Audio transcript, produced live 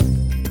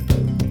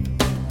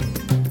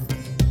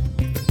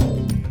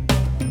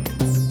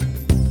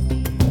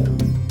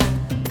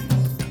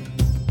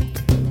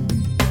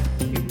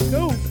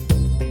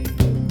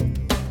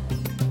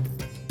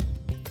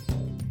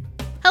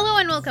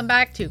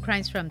back to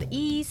Crimes from the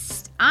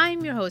East.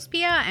 I'm your host,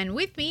 Pia, and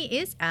with me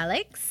is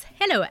Alex.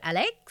 Hello,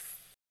 Alex.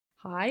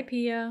 Hi,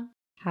 Pia.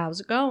 How's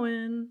it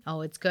going?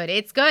 Oh, it's good.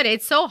 It's good.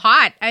 It's so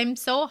hot. I'm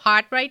so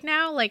hot right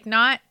now, like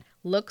not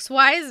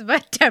looks-wise,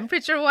 but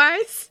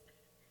temperature-wise.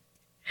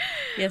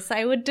 Yes,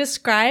 I would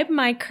describe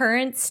my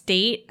current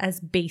state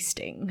as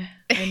basting.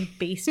 I'm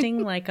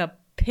basting like a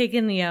pig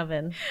in the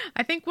oven.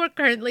 I think we're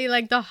currently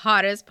like the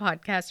hottest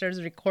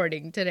podcasters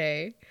recording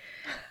today.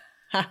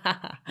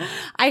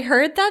 I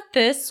heard that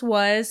this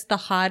was the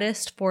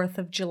hottest 4th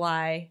of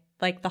July,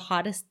 like the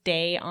hottest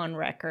day on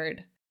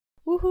record.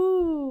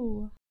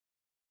 Woohoo!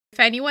 If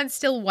anyone's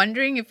still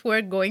wondering if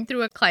we're going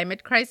through a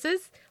climate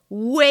crisis,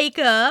 wake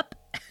up.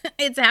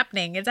 It's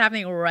happening. It's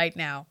happening right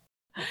now.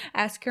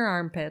 Ask your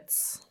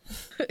armpits.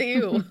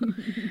 Ew.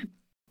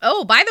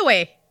 Oh, by the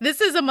way,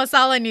 this is a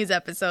Masala news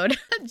episode.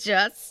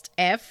 Just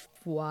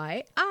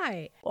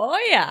FYI.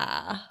 Oh,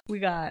 yeah. We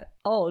got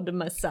all the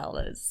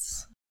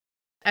masalas.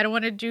 I don't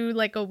want to do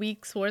like a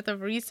week's worth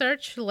of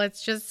research.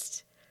 Let's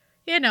just,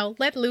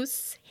 let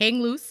loose,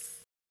 hang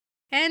loose,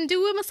 and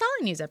do a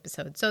Masala news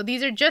episode. So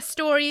these are just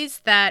stories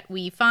that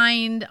we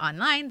find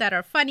online that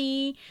are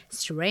funny,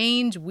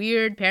 strange,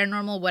 weird,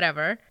 paranormal,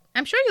 whatever.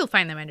 I'm sure you'll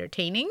find them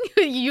entertaining.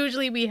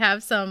 Usually we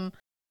have some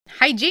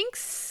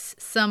hijinks,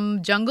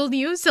 some jungle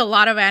news, a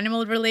lot of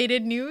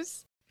animal-related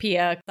news.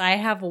 Pia, I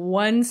have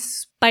one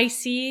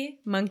spicy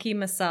monkey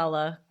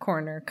masala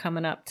corner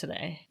coming up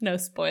today. No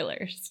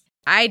spoilers.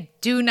 I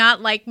do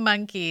not like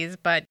monkeys,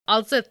 but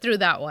I'll sit through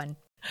that one.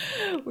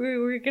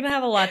 We're going to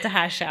have a lot to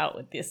hash out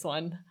with this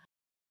one.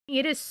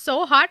 It is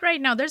so hot right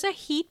now. There's a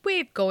heat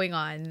wave going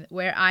on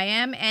where I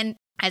am. And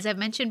as I've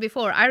mentioned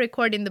before, I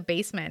record in the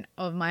basement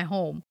of my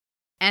home.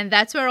 And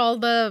that's where all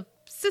the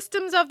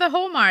systems of the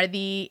home are,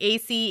 the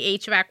AC,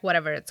 HVAC,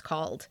 whatever it's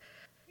called.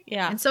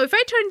 Yeah. And so if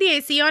I turn the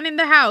AC on in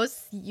the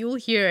house, you'll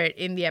hear it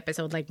in the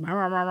episode, like,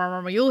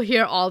 you'll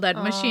hear all that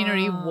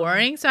machinery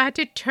whirring. So I had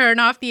to turn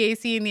off the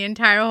AC in the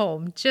entire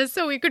home just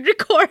so we could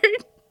record.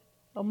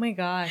 Oh my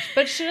gosh.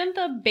 But shouldn't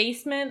the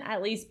basement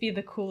at least be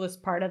the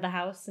coolest part of the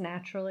house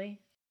naturally?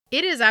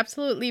 It is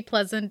absolutely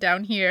pleasant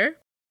down here.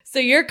 So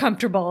you're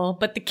comfortable,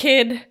 but the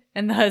kid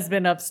and the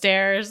husband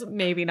upstairs,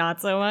 maybe not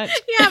so much.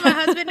 Yeah, my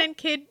husband and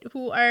kid,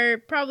 who are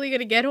probably going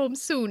to get home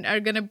soon, are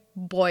going to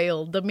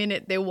boil the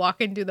minute they walk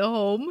into the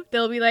home.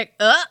 They'll be like,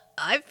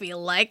 I feel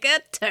like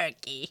a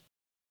turkey.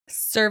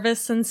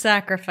 Service and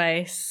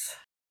sacrifice.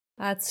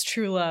 That's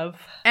true love.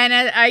 And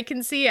I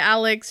can see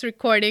Alex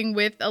recording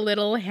with a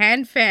little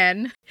hand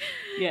fan.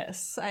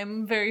 Yes,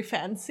 I'm very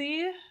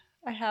fancy.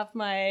 I have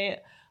my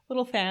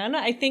little fan.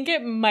 I think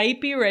it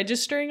might be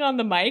registering on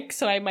the mic,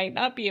 so I might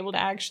not be able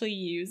to actually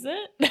use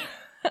it.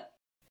 All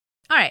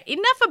right,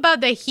 enough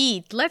about the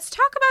heat. Let's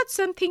talk about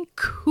something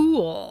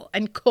cool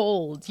and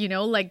cold,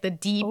 like the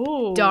deep,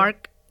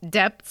 dark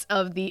depths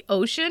of the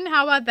ocean.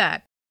 How about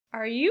that?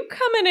 Are you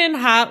coming in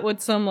hot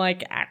with some,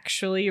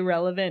 actually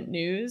relevant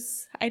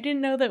news? I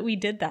didn't know that we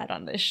did that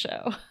on this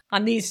show,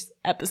 on these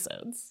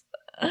episodes.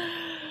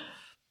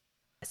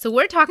 So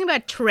we're talking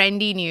about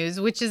trendy news,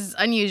 which is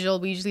unusual.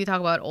 We usually talk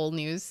about old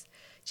news,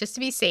 just to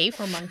be safe.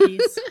 Or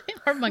monkeys.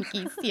 Or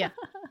monkeys, yeah.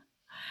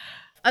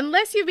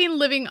 Unless you've been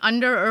living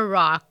under a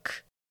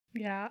rock.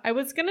 Yeah, I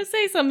was going to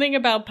say something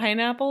about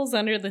pineapples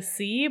under the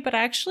sea, but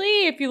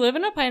actually, if you live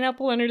in a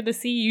pineapple under the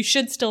sea, you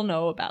should still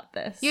know about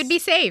this. You'd be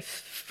safe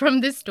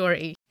from this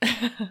story.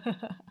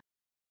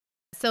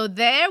 So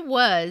there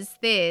was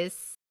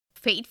this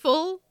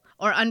fateful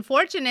or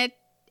unfortunate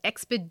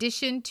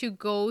expedition to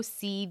go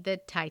see the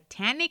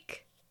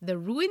Titanic, the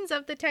ruins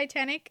of the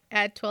Titanic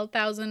at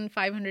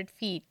 12,500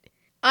 feet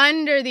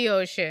under the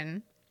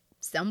ocean,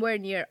 somewhere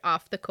near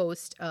off the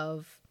coast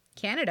of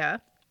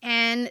Canada.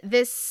 And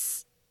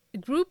this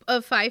group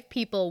of 5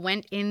 people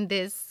went in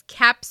this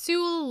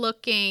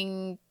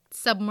capsule-looking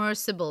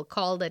submersible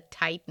called a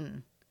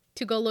Titan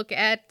to go look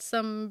at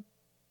some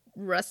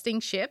rusting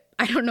ship.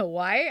 I don't know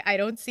why. I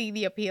don't see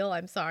the appeal.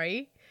 I'm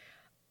sorry.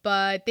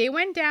 But they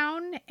went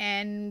down,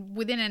 and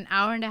within an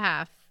hour and a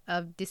half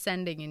of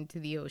descending into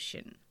the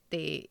ocean,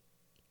 they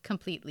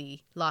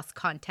completely lost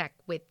contact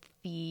with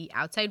the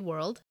outside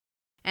world.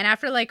 And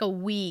after a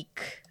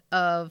week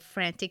of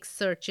frantic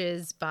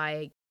searches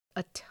by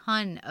a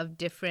ton of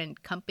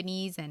different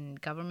companies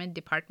and government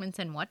departments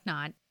and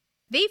whatnot,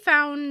 they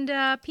found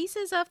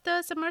pieces of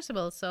the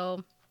submersible.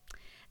 So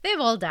they've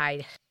all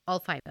died, all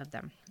 5 of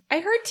them. I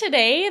heard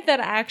today that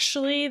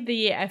actually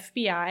the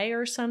FBI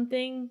or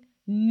something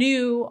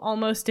knew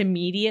almost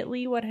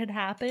immediately what had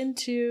happened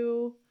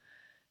to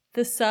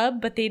the sub,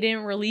 but they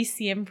didn't release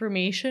the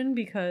information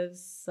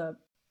because of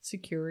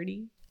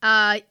security.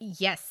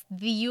 Yes,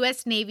 the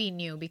U.S. Navy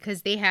knew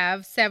because they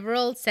have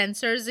several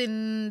sensors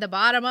in the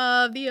bottom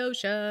of the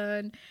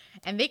ocean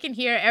and they can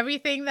hear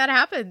everything that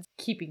happens.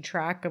 Keeping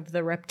track of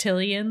the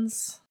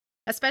reptilians.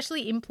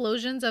 Especially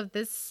implosions of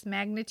this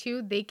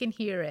magnitude, they can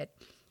hear it.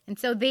 And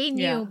so they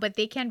knew, but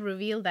they can't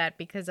reveal that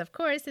because, of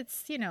course,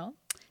 it's,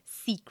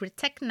 secret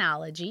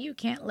technology. You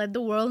can't let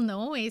the world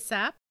know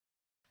ASAP.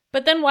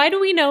 But then why do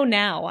we know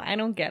now? I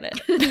don't get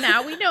it.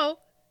 Now we know.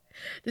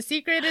 The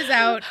secret is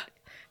out.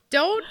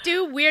 Don't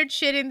do weird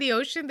shit in the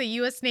ocean. The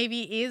U.S.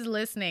 Navy is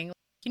listening.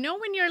 You know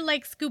when you're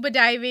like scuba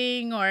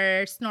diving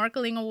or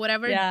snorkeling or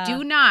whatever? Yeah.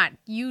 Do not,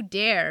 you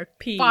dare,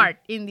 fart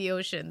in the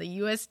ocean. The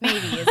U.S.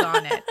 Navy is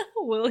on it.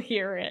 We'll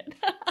hear it.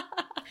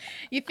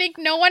 You think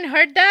no one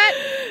heard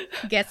that?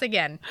 Guess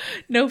again.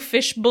 No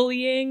fish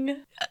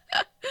bullying.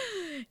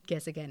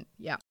 Guess again.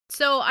 Yeah.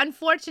 So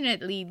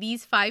unfortunately,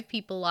 these 5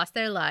 people lost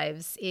their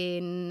lives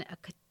in a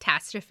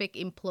catastrophic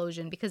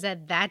implosion because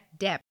at that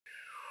depth,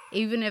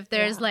 even if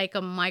there's like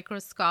a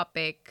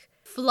microscopic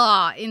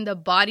flaw in the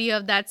body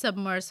of that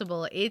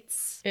submersible, it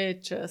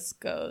just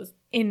goes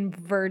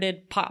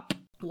inverted pop.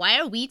 Why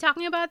are we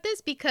talking about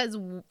this? Because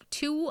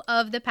 2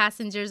 of the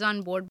passengers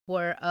on board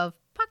were of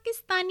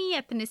Pakistani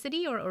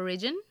ethnicity or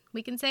origin,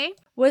 we can say.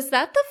 Was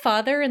that the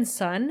father and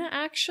son,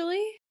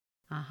 actually?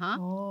 Uh-huh.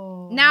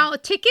 Oh. Now,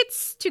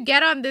 tickets to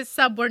get on this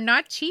sub were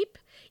not cheap.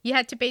 You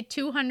had to pay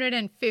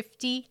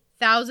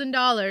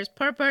 $250,000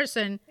 per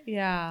person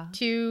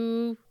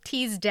to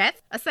tease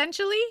death,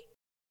 essentially.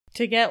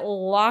 To get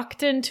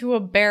locked into a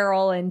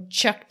barrel and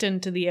chucked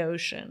into the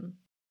ocean.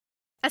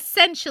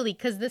 Essentially,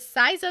 because the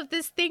size of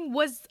this thing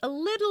was a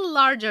little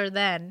larger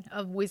than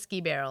a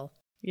whiskey barrel.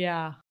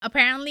 Yeah.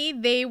 Apparently,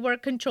 they were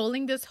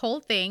controlling this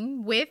whole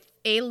thing with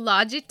a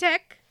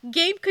Logitech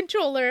game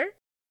controller.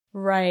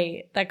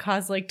 Right. That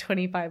cost like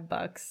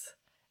 $25.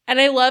 And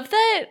I love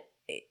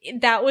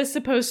that was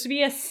supposed to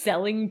be a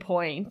selling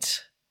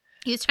point.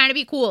 He was trying to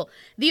be cool.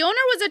 The owner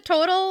was a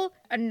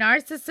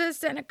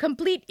narcissist and a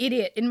complete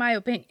idiot, in my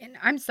opinion.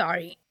 I'm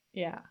sorry.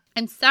 Yeah.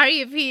 I'm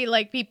sorry if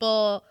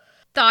people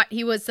thought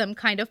he was some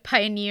kind of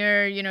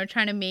pioneer,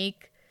 trying to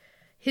make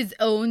his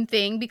own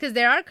thing. Because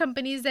there are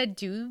companies that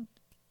do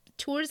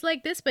tours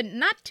like this, but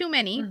not too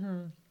many.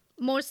 Mm-hmm.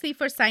 Mostly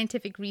for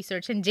scientific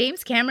research. And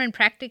James Cameron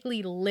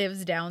practically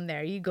lives down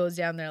there. He goes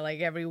down there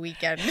like every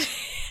weekend.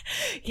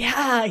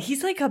 Yeah,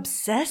 he's like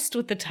obsessed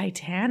with the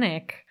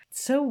Titanic.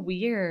 It's so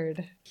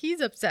weird.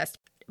 He's obsessed.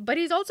 But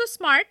he's also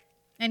smart.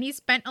 And he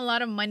spent a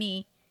lot of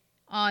money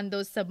on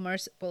those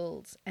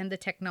submersibles and the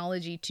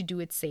technology to do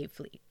it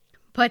safely.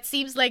 But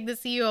seems like the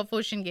CEO of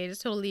OceanGate is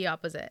totally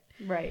opposite.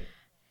 Right.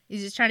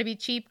 He's just trying to be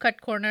cheap, cut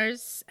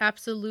corners,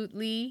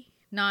 absolutely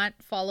not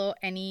follow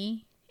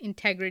any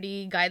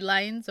integrity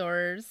guidelines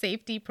or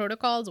safety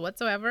protocols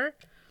whatsoever.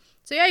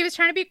 So yeah, he was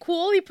trying to be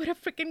cool. He put a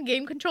freaking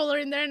game controller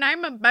in there, and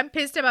I'm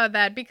pissed about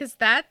that because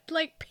that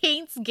like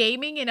paints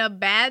gaming in a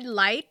bad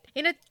light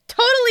in a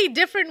totally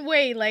different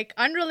way, like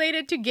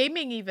unrelated to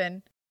gaming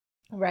even.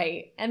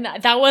 Right. And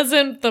that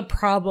wasn't the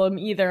problem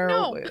either.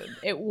 No.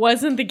 It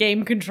wasn't the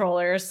game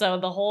controller, so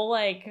the whole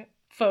like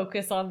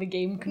focus on the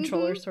game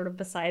controller sort of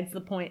besides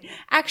the point.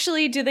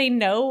 Actually, do they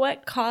know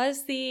what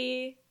caused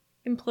the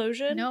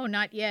implosion? No,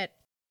 not yet.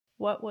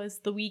 What was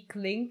the weak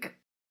link?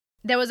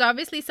 There was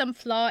obviously some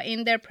flaw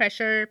in their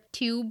pressure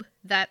tube,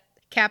 that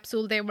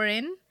capsule they were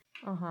in.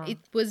 Uh-huh. It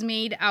was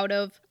made out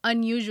of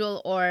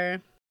unusual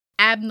or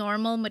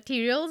abnormal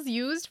materials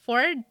used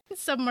for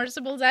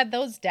submersibles at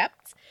those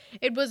depths.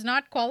 It was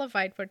not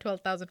qualified for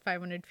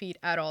 12,500 feet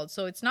at all.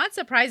 So it's not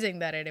surprising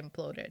that it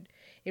imploded.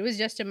 It was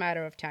just a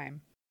matter of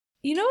time.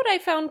 You know what I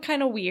found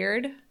kind of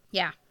weird?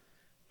 Yeah.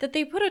 That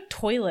they put a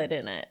toilet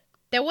in it.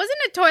 There wasn't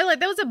a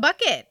toilet. There was a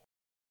bucket.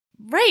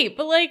 Right.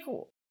 But like,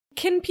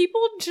 can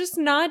people just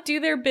not do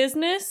their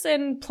business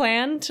and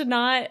plan to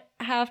not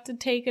have to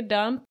take a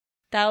dump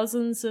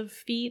thousands of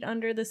feet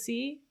under the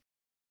sea?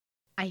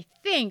 I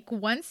think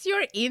once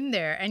you're in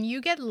there and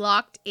you get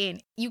locked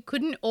in, you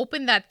couldn't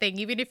open that thing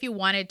even if you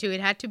wanted to.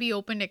 It had to be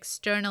opened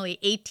externally.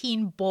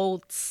 18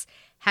 bolts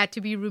had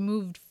to be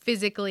removed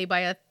physically by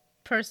a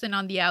person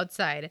on the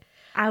outside.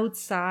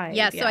 Outside.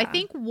 Yeah, so I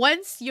think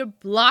once you're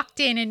locked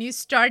in and you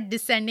start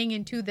descending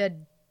into the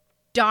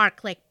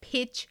dark, like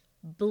pitch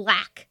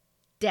black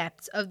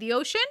depths of the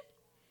ocean,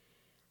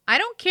 I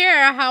don't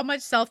care how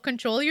much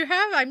self-control you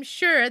have. I'm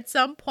sure at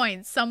some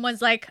point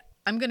someone's like,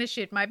 I'm gonna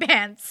shit my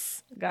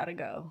pants. Gotta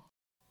go.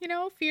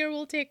 Fear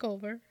will take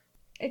over.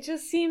 It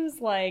just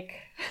seems like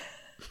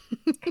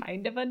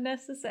kind of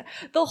unnecessary.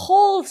 The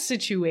whole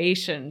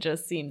situation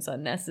just seems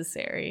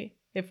unnecessary,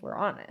 if we're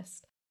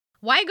honest.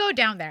 Why go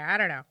down there? I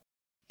don't know.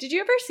 Did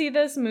you ever see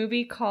this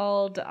movie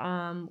called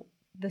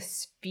The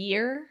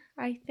Sphere,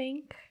 I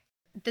think?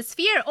 The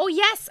Sphere? Oh,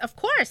 yes, of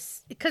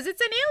course. Because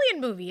it's an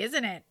alien movie,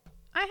 isn't it?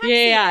 I have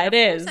seen it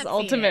is,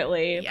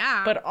 ultimately.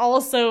 Yeah. But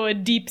also a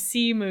deep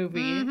sea movie.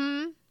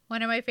 Mm-hmm.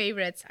 One of my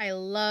favorites. I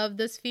love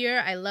The Sphere.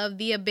 I love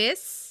The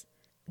Abyss.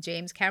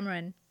 James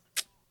Cameron.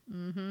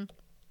 Mm-hmm.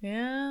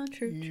 Yeah,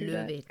 true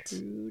love that. it.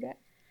 True that.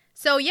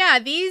 So, yeah,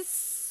 these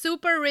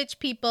super rich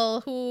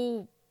people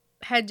who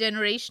had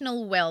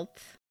generational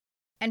wealth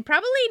and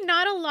probably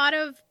not a lot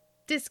of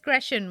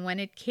discretion when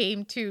it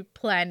came to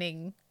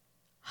planning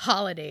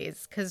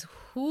holidays, because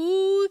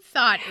who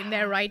thought in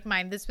their right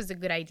mind this was a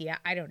good idea?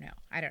 I don't know.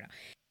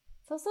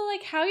 It's also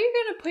like, how are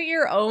you going to put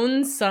your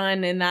own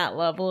son in that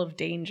level of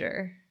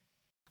danger?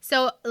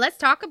 So let's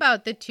talk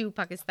about the 2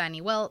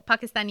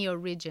 Pakistani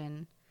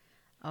origin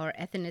or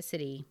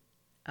ethnicity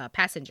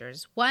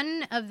passengers.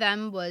 One of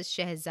them was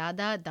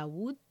Shehzada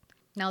Dawood.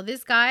 Now,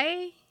 this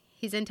guy,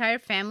 his entire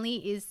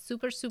family is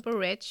super, super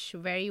rich,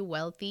 very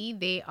wealthy.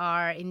 They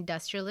are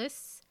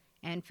industrialists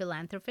and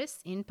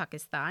philanthropists in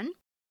Pakistan.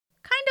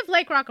 Kind of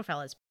like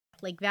Rockefellers,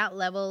 like that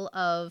level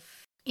of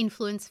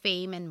influence,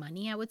 fame, and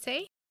money, I would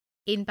say,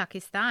 in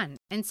Pakistan.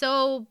 And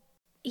so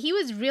he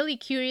was really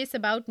curious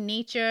about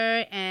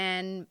nature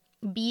and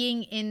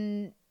being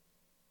in,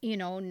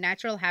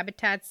 natural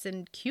habitats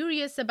and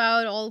curious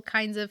about all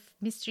kinds of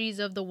mysteries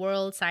of the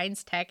world,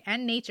 science, tech,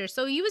 and nature.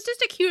 So he was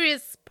just a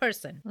curious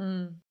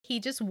person.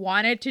 He just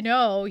wanted to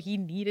know. He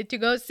needed to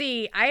go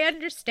see. I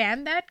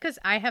understand that because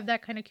I have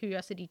that kind of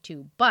curiosity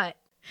too. But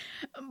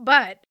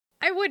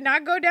I would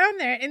not go down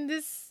there in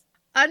this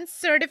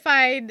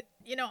uncertified,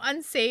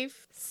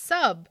 unsafe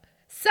sub.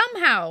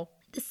 Somehow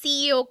the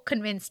CEO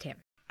convinced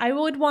him. I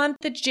would want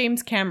the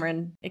James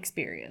Cameron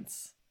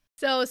experience.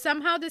 So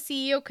somehow the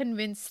CEO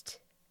convinced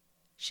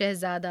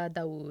Shehzada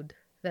Dawood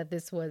that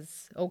this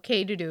was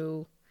okay to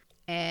do.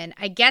 And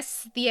I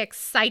guess the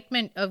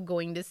excitement of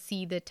going to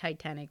see the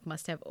Titanic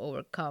must have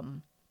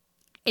overcome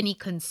any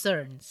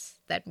concerns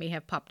that may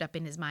have popped up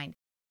in his mind.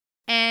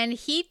 And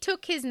he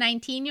took his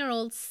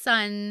 19-year-old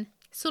son,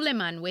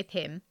 Suleiman, with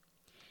him.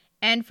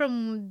 And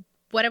from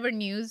whatever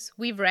news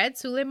we've read,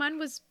 Suleiman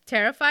was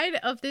terrified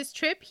of this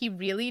trip. He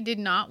really did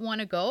not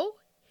want to go.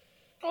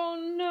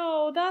 Oh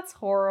no, that's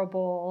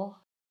horrible.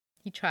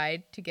 He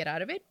tried to get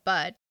out of it,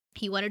 but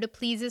he wanted to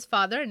please his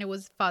father, and it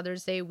was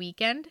Father's Day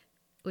weekend,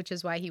 which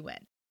is why he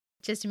went.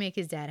 Just to make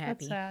his dad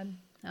happy. That's sad.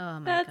 Oh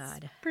my God.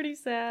 God. Pretty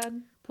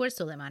sad. Poor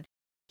Suleiman.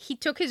 He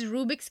took his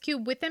Rubik's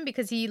Cube with him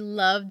because he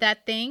loved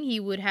that thing. He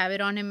would have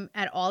it on him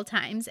at all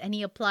times, and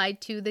he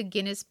applied to the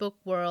Guinness Book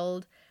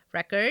World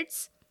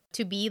Records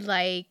to be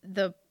like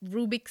the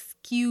Rubik's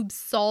Cube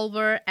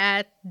solver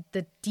at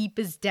the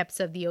deepest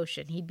depths of the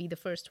ocean. He'd be the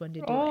first one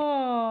to do it.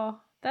 Oh,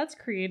 that's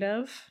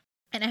creative.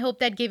 And I hope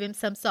that gave him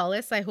some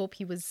solace. I hope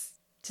he was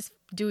just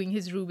doing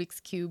his Rubik's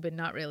Cube and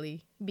not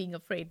really being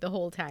afraid the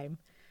whole time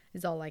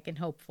is all I can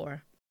hope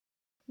for.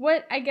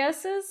 What I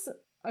guess is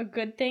a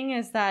good thing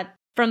is that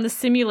from the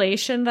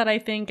simulation that I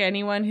think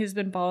anyone who's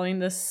been following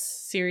this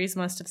series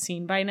must have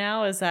seen by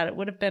now is that it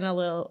would have been a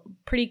little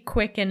pretty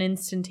quick and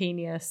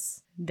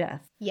instantaneous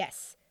death.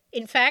 Yes.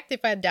 In fact,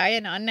 if I die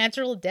an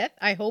unnatural death,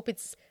 I hope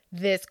it's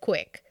this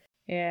quick.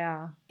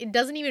 Yeah. It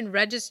doesn't even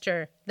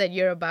register that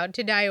you're about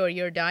to die or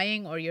you're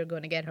dying or you're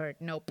going to get hurt.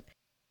 Nope.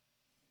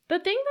 The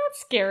thing that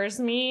scares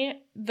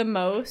me the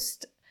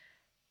most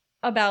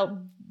about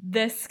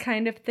this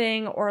kind of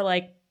thing or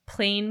like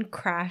plane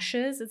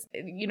crashes, it's,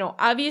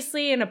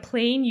 obviously in a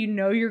plane,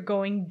 you're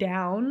going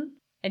down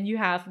and you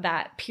have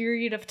that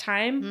period of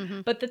time.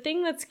 Mm-hmm. But the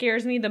thing that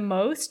scares me the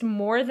most,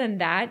 more than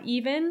that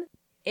even,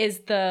 is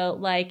the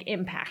like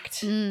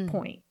impact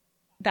point,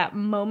 that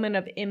moment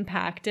of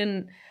impact.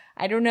 And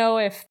I don't know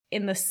if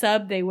in the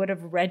sub they would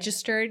have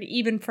registered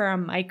even for a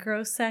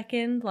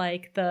microsecond,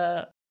 like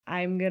the,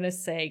 I'm going to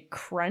say,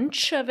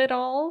 crunch of it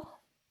all.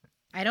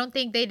 I don't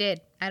think they did.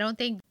 I don't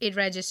think it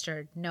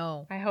registered.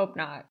 No. I hope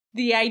not.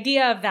 The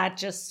idea of that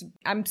just,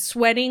 I'm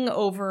sweating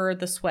over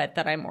the sweat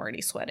that I'm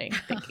already sweating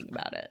thinking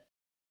about it.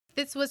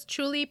 This was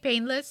truly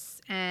painless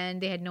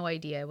and they had no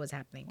idea it was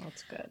happening.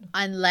 That's good.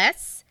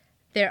 Unless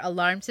their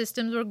alarm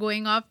systems were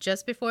going off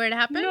just before it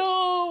happened.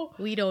 No.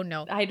 We don't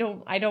know. I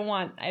don't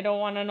want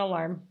an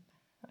alarm.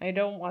 I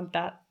don't want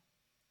that.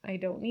 I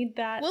don't need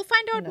that. We'll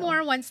find out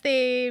more once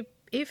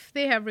if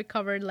they have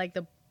recovered like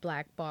the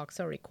black box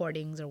or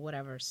recordings or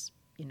whatever's,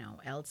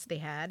 else they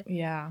had.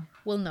 Yeah.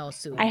 We'll know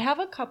soon. I have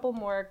a couple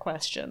more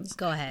questions.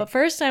 Go ahead. But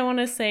first I want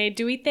to say,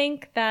 do we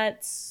think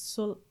that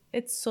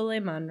it's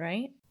Suleiman,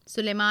 right?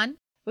 Suleiman?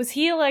 Was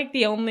he like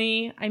the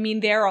only,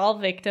 they're all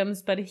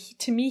victims, but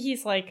to me,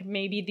 he's like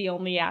maybe the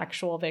only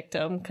actual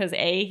victim because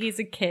he's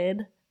a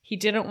kid. He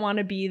didn't want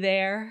to be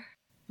there.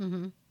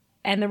 Mm-hmm.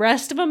 And the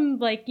rest of them,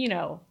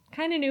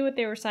 kind of knew what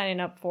they were signing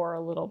up for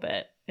a little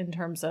bit in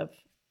terms of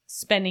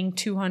spending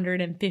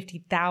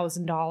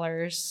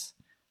 $250,000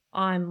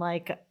 on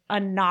like a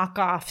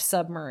knockoff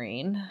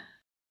submarine.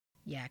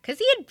 Yeah,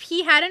 because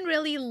he hadn't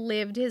really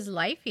lived his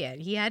life yet.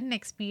 He hadn't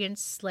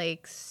experienced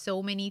like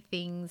so many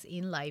things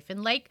in life.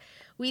 And like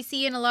we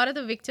see in a lot of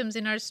the victims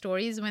in our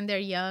stories when they're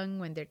young,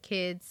 when they're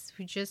kids,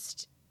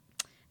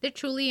 they're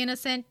truly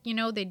innocent.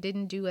 They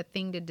didn't do a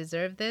thing to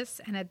deserve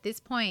this. And at this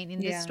point in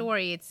this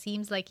story, it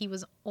seems like he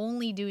was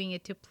only doing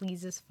it to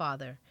please his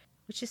father,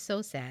 which is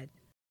so sad.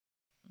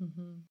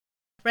 Mm-hmm.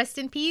 Rest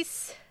in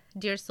peace,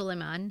 dear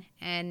Suleiman,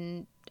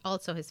 and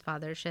also his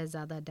father,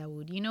 Shehzada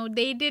Dawood.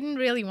 They didn't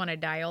really want to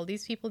die. All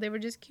these people, they were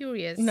just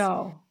curious.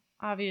 No,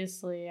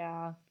 obviously,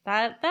 yeah.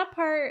 That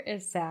part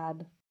is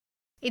sad.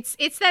 It's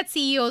that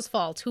CEO's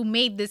fault who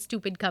made this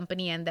stupid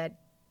company and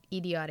that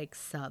idiotic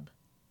sub.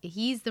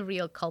 He's the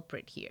real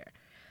culprit here.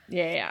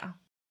 Yeah.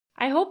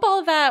 I hope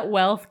all that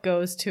wealth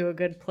goes to a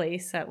good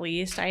place at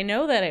least. I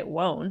know that it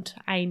won't,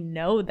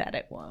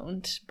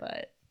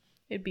 but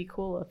it'd be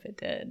cool if it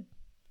did.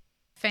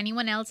 If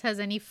anyone else has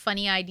any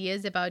funny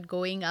ideas about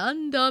going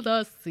under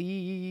the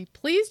sea,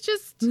 please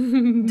just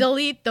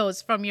delete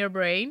those from your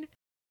brain.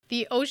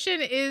 The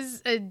ocean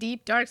is a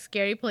deep, dark,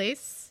 scary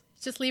place.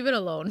 Just leave it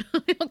alone.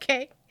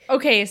 Okay?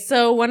 Okay,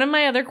 so one of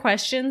my other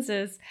questions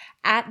is,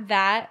 at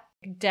that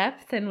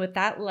depth and with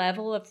that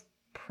level of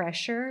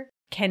pressure,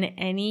 can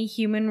any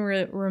human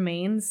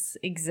remains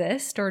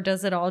exist, or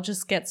does it all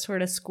just get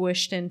sort of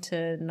squished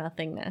into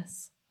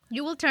nothingness?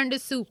 You will turn to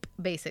soup,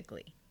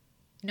 basically.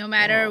 No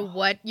matter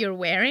what you're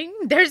wearing,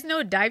 there's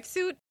no dive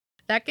suit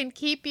that can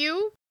keep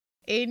you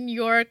in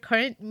your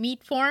current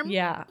meat form.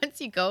 Yeah. Once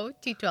you go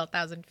to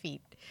 12,000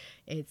 feet,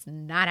 it's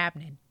not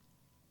happening.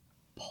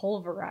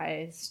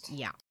 Pulverized.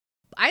 Yeah.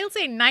 I'll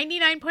say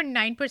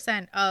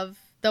 99.9% of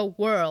the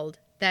world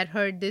that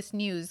heard this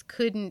news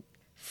couldn't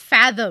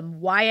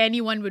fathom why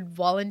anyone would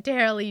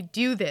voluntarily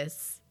do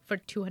this for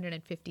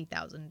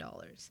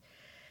 $250,000.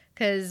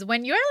 Because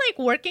when you're like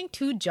working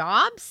 2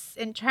 jobs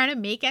and trying to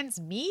make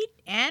ends meet,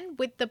 and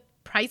with the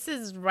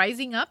prices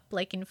rising up,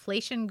 like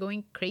inflation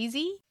going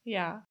crazy,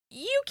 yeah,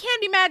 you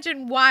can't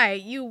imagine why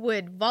you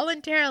would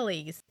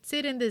voluntarily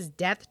sit in this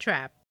death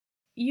trap.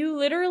 You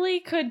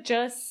literally could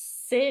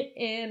just sit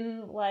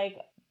in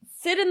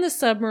the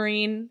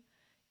submarine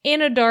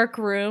in a dark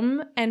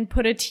room and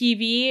put a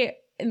TV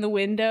in the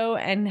window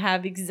and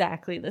have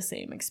exactly the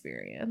same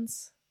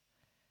experience.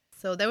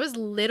 So there was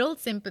little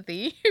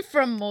sympathy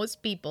from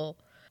most people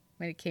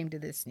when it came to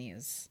this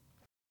news.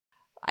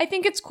 I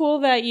think it's cool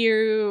that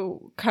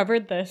you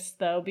covered this,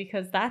 though,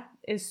 because that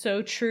is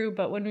so true.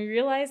 But when we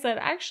realize that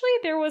actually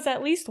there was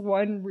at least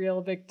one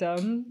real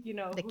victim,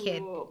 the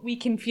kid, we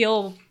can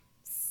feel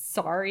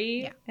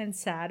sorry and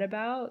sad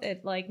about,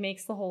 it like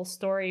makes the whole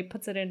story,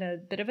 puts it in a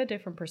bit of a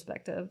different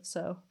perspective.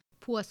 So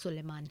poor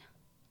Suleiman.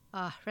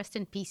 Rest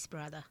in peace,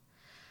 brother.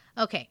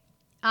 Okay.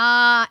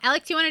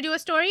 Alex, you want to do a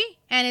story?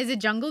 And is it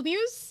jungle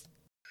news?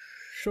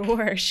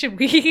 Sure. Should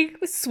we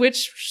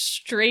switch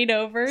straight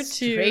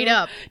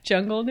up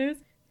jungle news?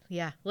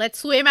 Yeah. Let's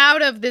swim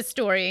out of this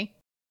story.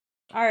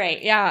 All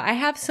right. Yeah. I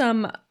have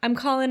I'm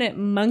calling it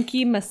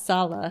Monkey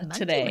Masala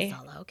today.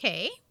 Monkey Masala.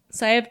 Okay.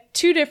 So I have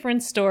 2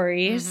 different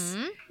stories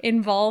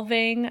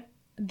involving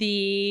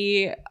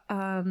the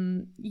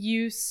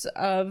use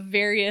of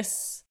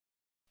various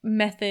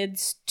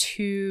methods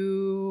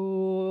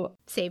to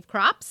save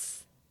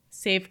crops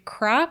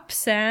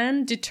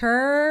and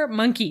deter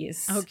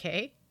monkeys.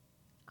 Okay.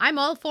 I'm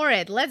all for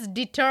it. Let's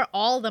deter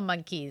all the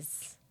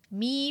monkeys.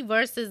 Me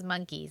versus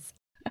monkeys.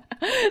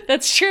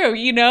 That's true.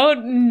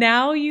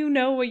 Now you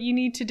know what you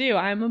need to do.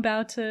 I'm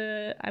about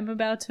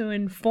to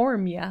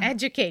inform you.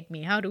 Educate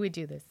me. How do we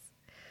do this?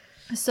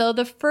 So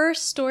the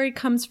first story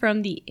comes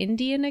from the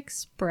Indian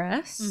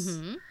Express.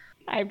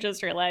 I'm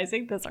just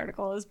realizing this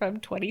article is from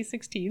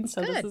 2016,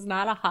 so Good. This is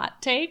not a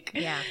hot take.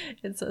 Yeah.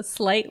 It's a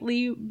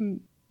slightly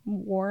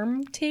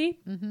warm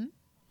take.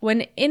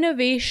 When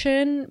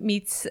innovation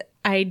meets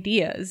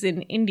ideas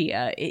in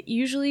India, it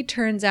usually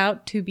turns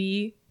out to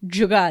be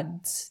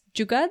Jugaads.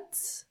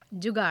 Jugaads?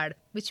 Jugaad,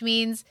 which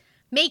means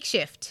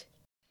makeshift.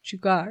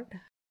 Jugaad.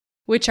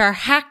 Which are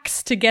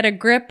hacks to get a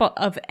grip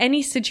of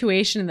any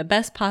situation in the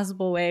best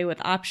possible way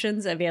with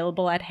options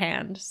available at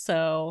hand.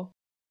 So,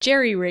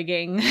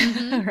 jerry-rigging,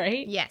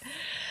 right? Yes.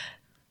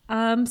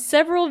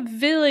 Several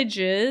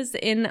villages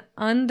in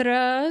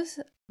Andhra's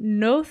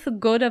North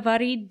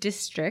Godavari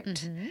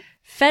district,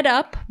 fed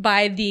up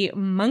by the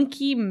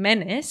monkey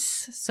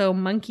menace, so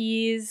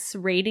monkeys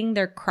raiding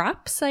their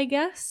crops, I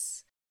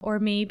guess, or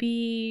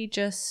maybe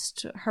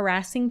just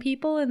harassing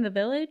people in the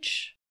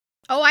village.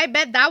 Oh, I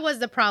bet that was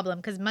the problem,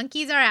 because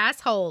monkeys are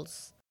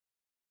assholes.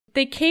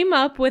 They came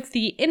up with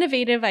the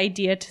innovative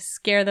idea to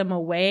scare them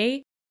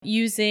away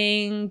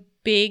using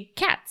big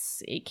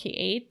cats,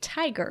 aka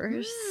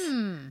tigers.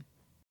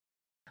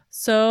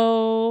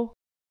 So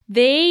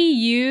they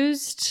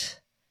used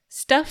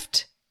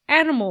stuffed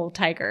animal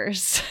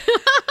tigers.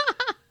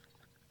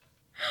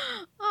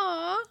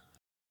 Aww.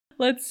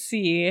 Let's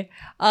see.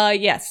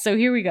 Yes, so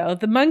here we go.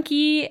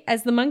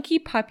 As the monkey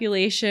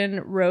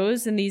population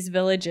rose in these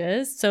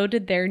villages, so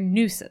did their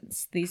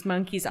nuisance. These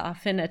monkeys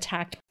often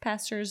attacked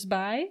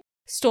passersby,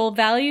 stole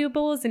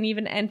valuables, and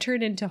even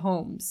entered into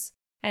homes.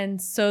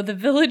 And so the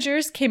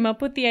villagers came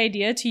up with the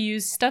idea to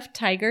use stuffed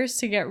tigers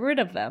to get rid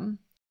of them.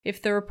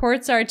 If the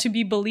reports are to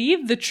be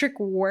believed, the trick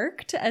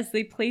worked as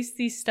they placed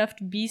these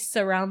stuffed beasts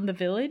around the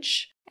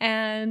village.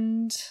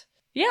 And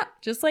yeah,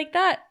 just like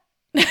that.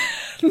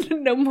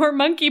 No more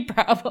monkey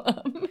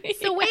problem.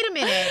 So wait a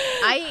minute.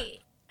 I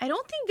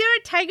don't think there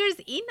are tigers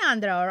in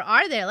Andhra, or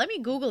are there? Let me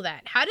Google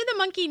that. How did the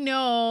monkey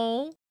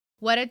know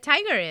what a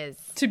tiger is?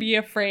 To be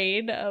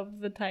afraid of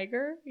the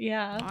tiger?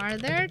 Yeah. Are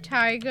there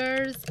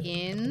tigers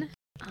in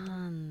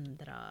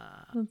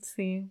Andhra? Let's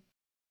see.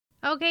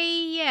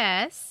 Okay,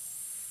 yes.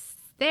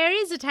 There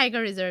is a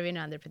tiger reserve in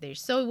Andhra Pradesh.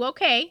 So,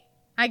 okay.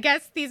 I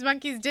guess these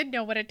monkeys did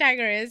know what a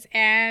tiger is,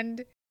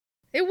 and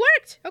it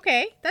worked.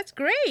 Okay, that's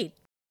great.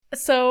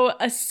 So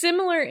a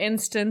similar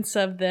instance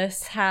of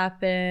this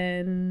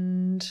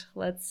happened,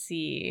 let's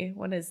see,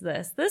 what is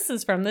this? This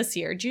is from this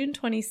year, June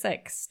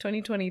 26,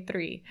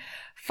 2023.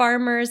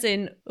 Farmers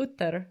in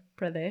Uttar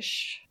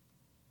Pradesh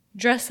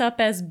dress up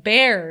as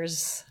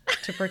bears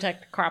to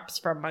protect crops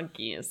from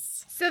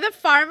monkeys. So the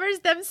farmers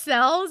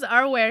themselves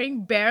are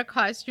wearing bear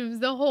costumes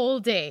the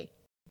whole day.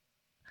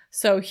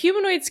 So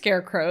humanoid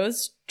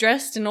scarecrows,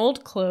 dressed in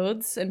old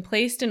clothes and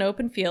placed in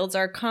open fields,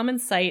 are a common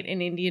sight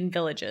in Indian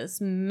villages,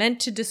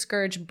 meant to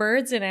discourage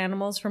birds and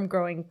animals from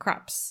growing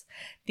crops.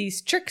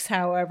 These tricks,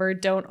 however,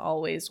 don't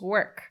always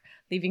work,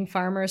 leaving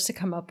farmers to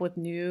come up with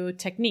new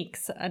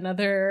techniques.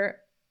 Another,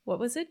 what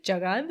was it?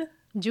 Jugaad?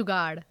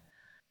 Jugaad.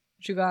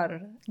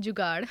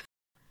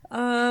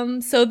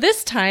 So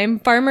this time,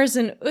 farmers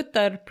in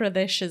Uttar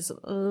Pradesh's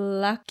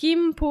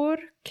Lakhimpur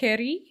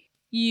Kheri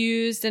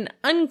used an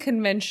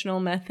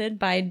unconventional method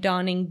by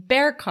donning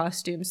bear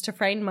costumes to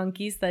frighten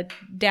monkeys that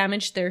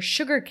damaged their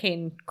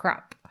sugarcane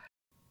crop.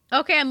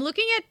 Okay, I'm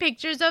looking at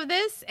pictures of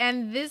this,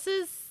 and this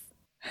is...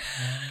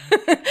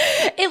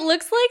 It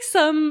looks like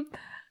some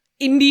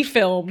indie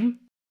film.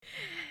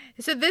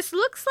 So this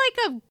looks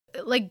like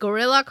a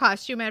gorilla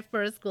costume at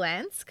first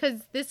glance,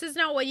 because this is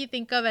not what you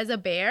think of as a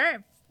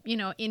bear, you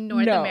know, in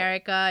North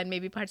America and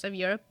maybe parts of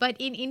Europe. But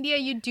in India,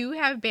 you do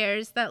have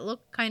bears that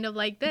look kind of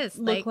like this.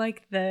 Look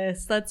like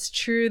this. That's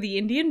true. The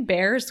Indian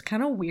bear is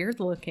kind of weird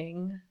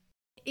looking.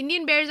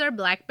 Indian bears are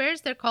black bears.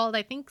 They're called,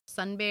 I think,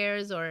 sun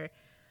bears or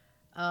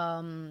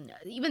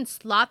even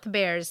sloth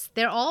bears.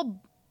 They're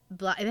all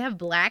they have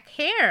black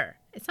hair.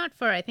 It's not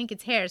fur. I think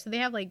it's hair. So they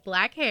have like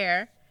black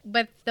hair.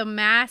 But the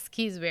mask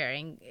he's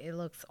wearing, it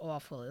looks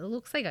awful. It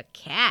looks like a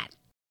cat.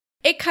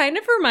 It kind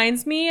of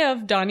reminds me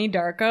of Donnie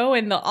Darko,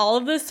 and all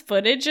of this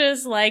footage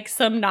is like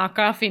some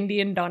knockoff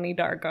Indian Donnie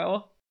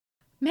Darko.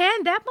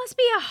 Man, that must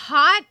be a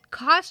hot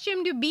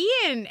costume to be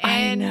in.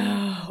 And I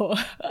know.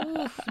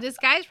 Oof, this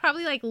guy's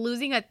probably like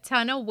losing a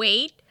ton of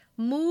weight.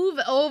 Move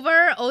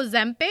over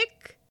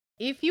Ozempic.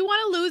 If you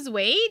want to lose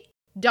weight,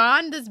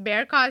 don this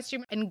bear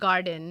costume and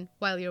garden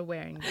while you're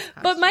wearing this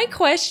costume. But my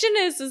question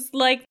is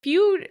like, if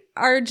you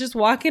are just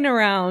walking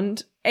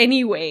around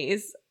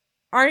anyways,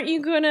 aren't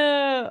you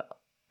gonna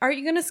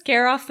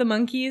scare off the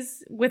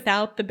monkeys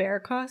without the bear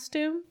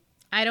costume?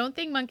 I don't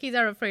think monkeys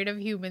are afraid of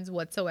humans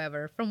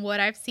whatsoever. From what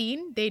I've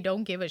seen, they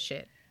don't give a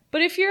shit.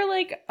 But if you're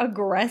like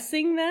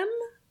aggressing them,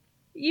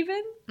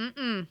 even?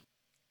 Mm-mm.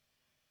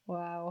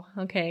 Wow.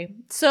 Okay.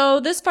 So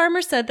this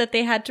farmer said that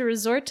they had to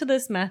resort to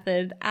this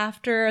method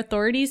after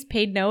authorities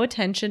paid no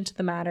attention to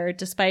the matter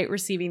despite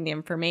receiving the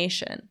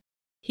information.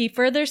 He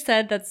further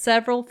said that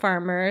several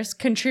farmers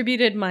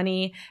contributed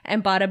money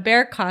and bought a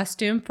bear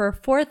costume for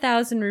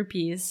 4,000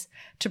 rupees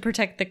to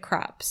protect the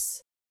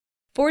crops.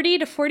 40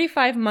 to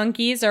 45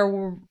 monkeys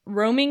are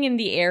roaming in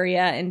the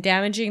area and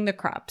damaging the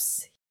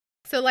crops.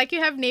 So like you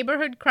have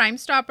neighborhood Crime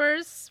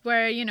Stoppers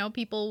where, you know,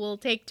 people will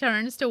take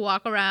turns to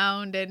walk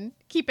around and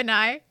keep an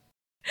eye.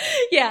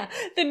 Yeah,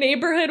 the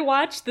neighborhood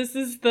watch. This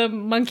is the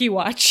monkey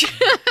watch.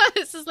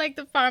 This is like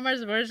the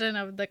farmer's version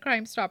of the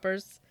Crime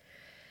Stoppers.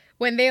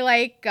 When they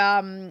like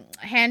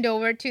hand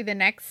over to the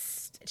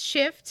next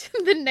shift,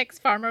 the next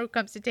farmer who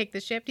comes to take the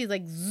shift, he's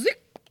like,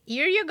 zip,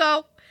 here you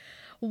go.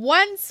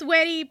 One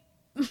sweaty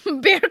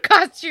bear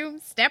costume,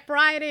 step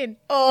right in.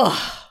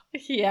 Oh,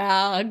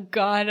 yeah.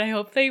 God, I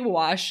hope they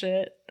wash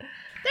it.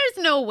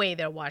 There's no way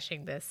they're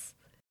washing this.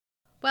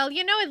 Well,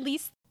 you know, at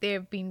least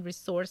they've been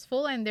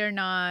resourceful and they're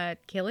not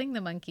killing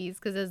the monkeys,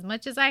 because as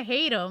much as I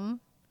hate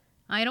them,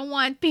 I don't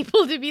want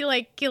people to be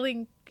like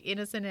killing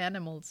innocent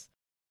animals.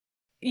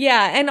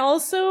 Yeah, and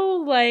also,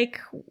 like,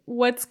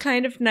 what's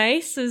kind of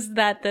nice is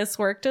that this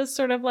worked as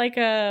sort of like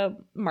a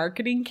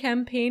marketing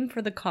campaign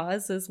for the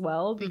cause as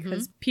well,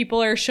 because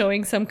people are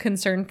showing some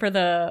concern for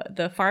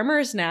the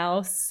farmers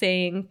now,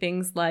 saying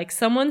things like,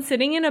 someone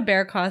sitting in a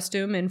bear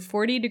costume in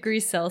 40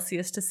 degrees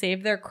Celsius to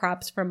save their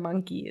crops from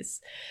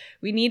monkeys.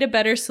 We need a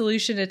better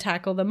solution to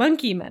tackle the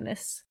monkey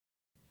menace.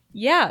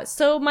 Yeah,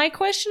 so my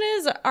question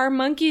is, are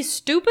monkeys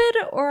stupid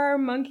or are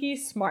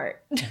monkeys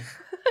smart?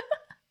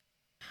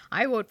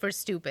 I vote for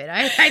stupid.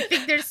 I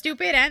think they're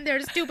stupid and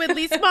they're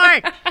stupidly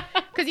smart.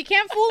 Because you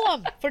can't fool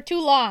them for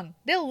too long.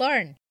 They'll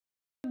learn.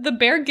 The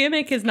bear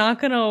gimmick is not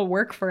going to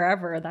work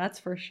forever, that's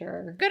for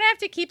sure. Gonna have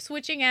to keep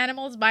switching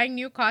animals, buying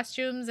new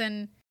costumes,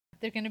 and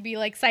they're gonna be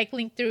like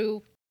cycling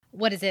through,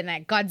 what is it,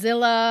 like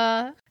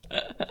Godzilla?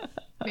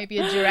 Maybe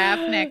a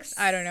giraffe next.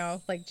 I don't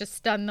know. Like just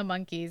stun the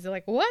monkeys. They're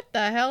like, what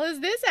the hell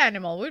is this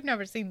animal? We've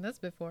never seen this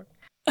before.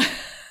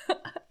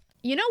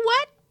 You know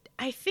what?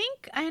 I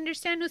think I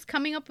understand who's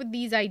coming up with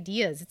these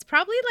ideas. It's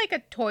probably like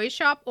a toy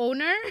shop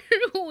owner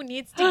who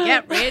needs to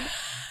get rid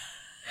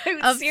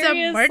of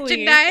some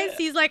merchandise.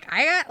 He's like,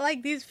 I got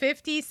like these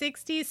 50,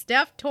 60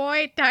 stuffed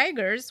toy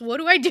tigers. What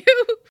do I do?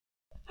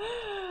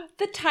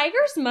 The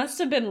tigers must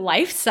have been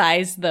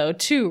life-size though,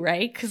 too,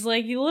 right? Because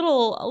like a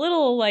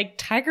little like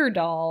tiger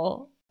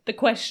doll. The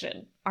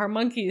question, are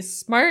monkeys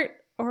smart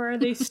or are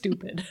they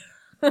stupid?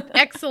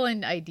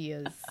 Excellent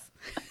ideas.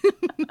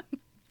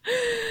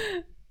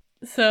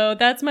 So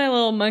that's my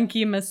little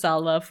monkey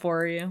masala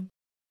for you.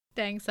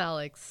 Thanks,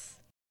 Alex.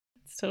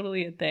 It's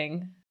totally a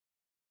thing.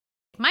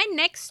 My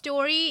next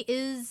story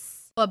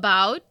is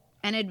about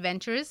an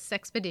adventurous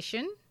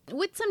expedition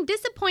with some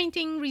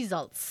disappointing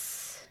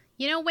results.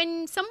 You know,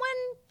 when someone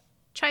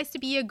tries to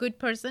be a good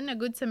person, a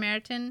good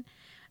Samaritan,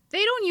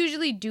 they don't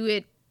usually do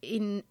it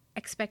in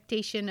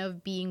expectation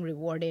of being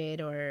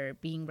rewarded or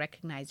being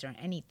recognized or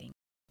anything.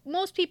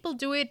 Most people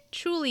do it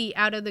truly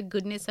out of the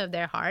goodness of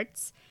their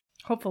hearts.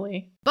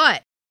 Hopefully.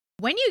 But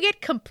when you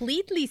get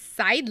completely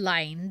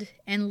sidelined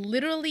and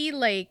literally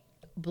like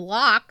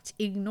blocked,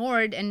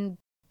 ignored, and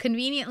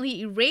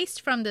conveniently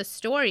erased from the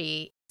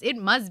story, it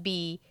must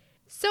be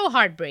so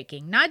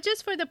heartbreaking, not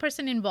just for the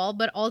person involved,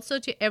 but also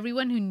to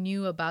everyone who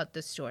knew about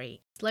the story.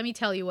 Let me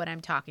tell you what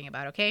I'm talking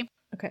about, okay?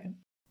 Okay.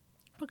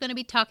 We're going to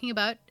be talking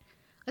about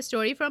a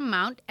story from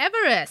Mount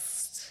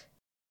Everest.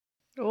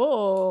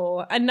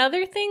 Oh,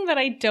 another thing that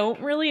I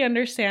don't really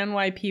understand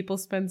why people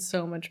spend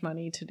so much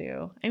money to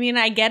do. I mean,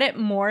 I get it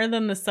more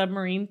than the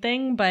submarine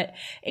thing, but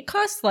it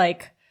costs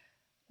like,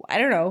 I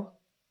don't know,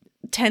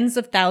 tens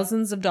of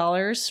thousands of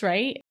dollars,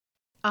 right?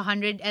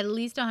 At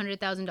least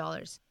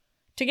 $100,000.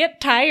 To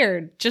get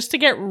tired, just to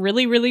get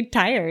really, really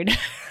tired.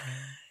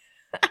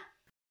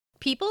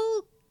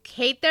 People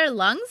hate their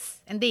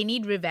lungs and they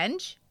need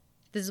revenge.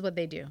 This is what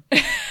they do.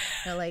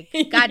 They're like,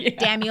 God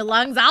damn you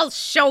lungs, I'll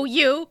show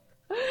you.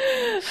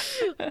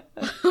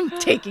 I'm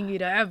taking you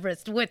to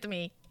Everest with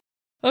me.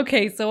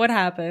 Okay, so what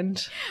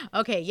happened?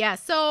 Okay, yeah.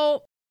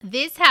 So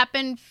this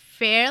happened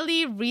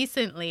fairly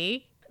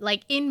recently,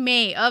 like in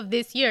May of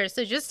this year.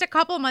 So just a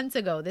couple months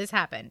ago, this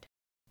happened.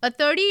 A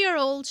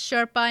 30-year-old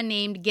Sherpa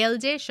named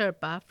Gelje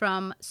Sherpa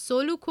from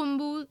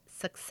Solukhumbu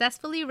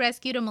successfully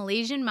rescued a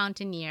Malaysian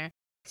mountaineer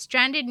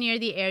stranded near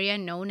the area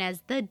known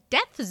as the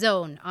Death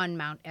Zone on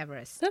Mount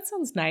Everest. That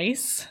sounds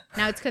nice.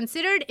 Now, it's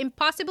considered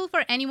impossible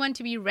for anyone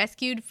to be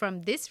rescued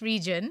from this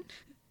region.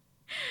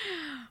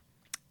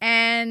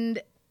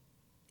 And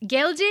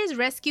Gelje's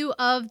rescue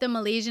of the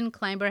Malaysian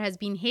climber has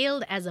been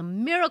hailed as a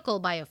miracle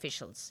by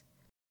officials.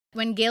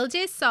 When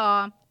Gelje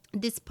saw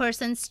this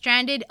person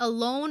stranded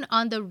alone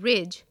on the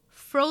ridge,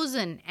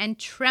 frozen and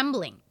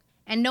trembling,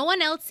 and no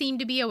one else seemed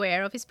to be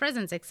aware of his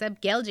presence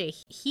except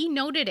Gelje, he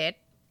noted it.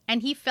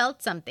 And he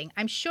felt something.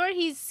 I'm sure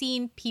he's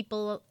seen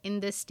people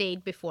in this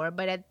state before,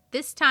 but at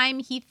this time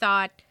he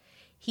thought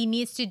he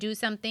needs to do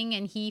something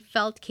and he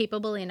felt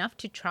capable enough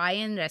to try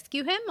and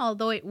rescue him,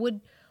 although it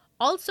would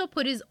also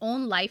put his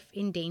own life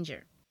in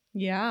danger.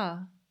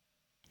 Yeah.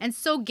 And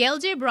so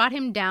Gelje brought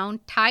him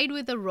down, tied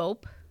with a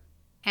rope,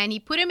 and he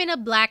put him in a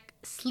black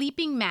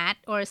sleeping mat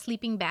or a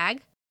sleeping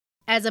bag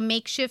as a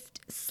makeshift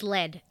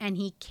sled, and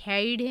he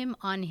carried him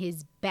on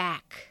his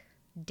back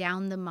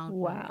down the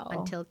mountain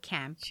until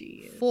Camp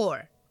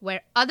 4,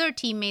 where other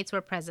teammates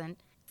were present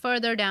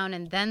further down,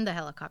 and then the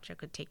helicopter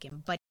could take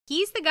him. But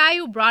he's the guy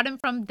who brought him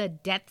from the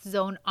death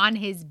zone on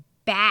his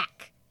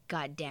back.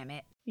 God damn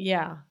it.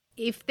 Yeah.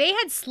 If they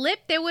had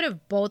slipped, they would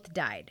have both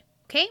died.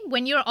 Okay?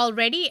 When you're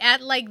already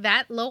at like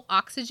that low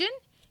oxygen,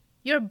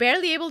 you're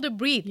barely able to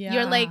breathe. Yeah.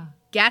 You're like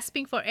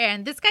gasping for air.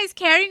 And this guy's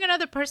carrying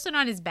another person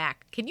on his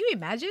back. Can you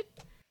imagine?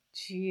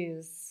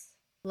 Jeez.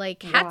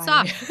 Like, hats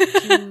off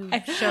to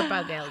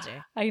Sherpa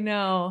Gelje. I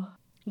know.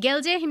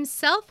 Gelje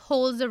himself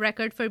holds the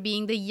record for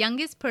being the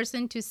youngest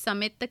person to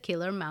summit the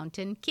killer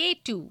mountain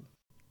K2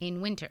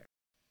 in winter.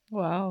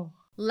 Wow.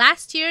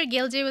 Last year,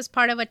 Gelje was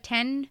part of a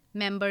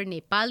 10-member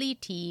Nepali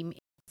team,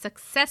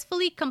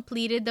 successfully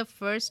completed the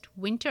first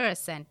winter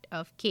ascent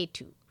of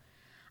K2.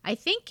 I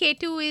think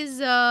K2 is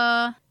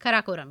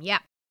Karakoram, yeah.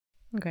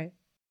 Okay.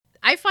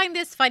 I find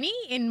this funny.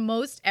 In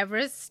most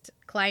Everest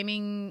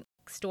climbing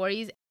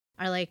stories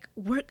are like,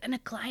 we're gonna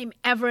climb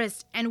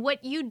Everest, and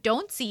what you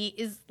don't see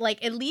is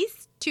like at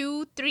least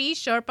 2-3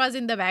 Sherpas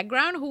in the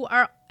background who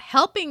are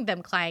helping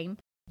them climb,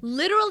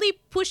 literally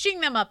pushing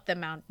them up the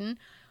mountain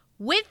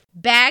with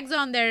bags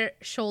on their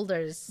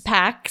shoulders,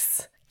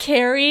 packs,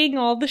 carrying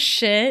all the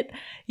shit.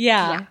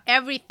 Yeah,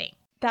 everything.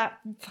 That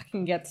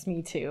fucking gets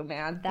me too,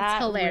 man.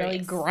 That hilarious.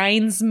 Really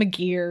grinds my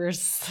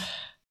gears.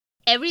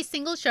 Every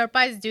single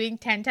Sherpa is doing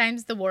 10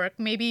 times the work,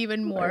 maybe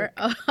even more,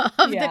 of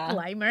the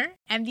climber.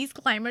 And these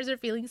climbers are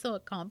feeling so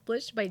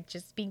accomplished by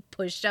just being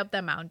pushed up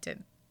the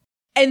mountain.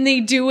 And they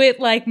do it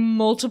like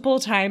multiple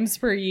times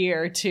per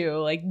year too.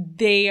 Like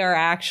they are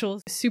actual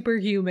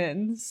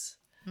superhumans.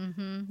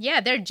 Mm-hmm. Yeah,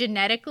 they're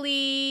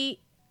genetically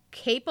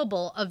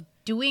capable of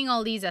doing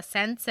all these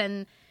ascents,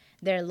 and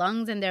their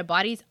lungs and their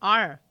bodies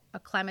are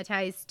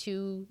acclimatized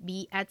to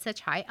be at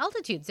such high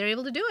altitudes. They're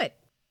able to do it.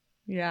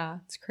 Yeah,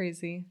 it's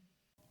crazy.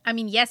 I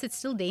mean, yes, it's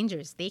still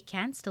dangerous. They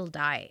can still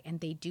die,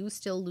 and they do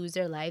still lose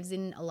their lives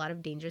in a lot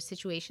of dangerous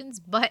situations.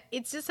 But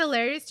it's just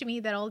hilarious to me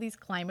that all these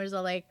climbers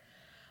are like,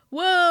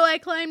 whoa, I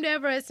climbed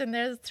Everest, and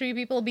there's 3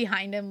 people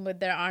behind them with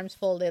their arms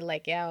folded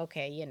like, yeah,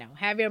 okay, you know,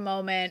 have your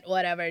moment,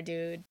 whatever,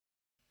 dude.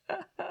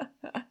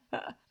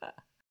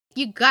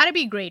 You gotta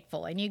be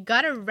grateful, and you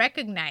gotta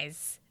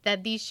recognize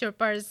that these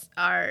Sherpas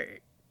are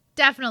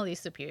definitely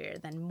superior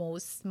than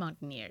most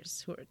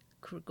mountaineers who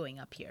are going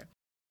up here.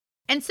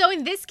 And so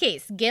in this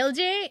case,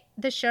 Gelje,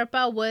 the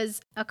Sherpa,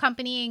 was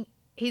accompanying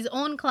his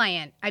own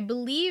client. I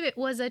believe it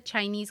was a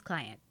Chinese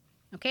client.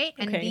 Okay?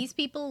 And these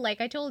people, like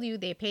I told you,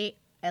 they pay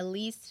at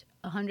least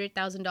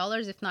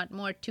 $100,000, if not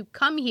more, to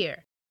come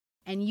here.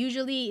 And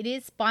usually it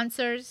is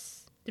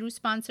through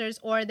sponsors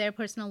or their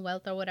personal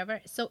wealth or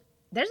whatever. So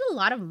there's a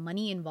lot of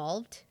money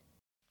involved.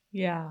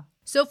 Yeah.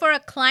 So for a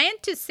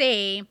client to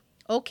say,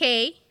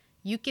 okay,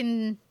 you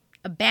can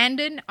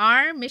abandon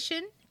our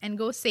mission and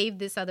go save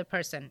this other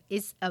person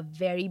is a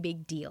very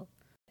big deal.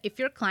 If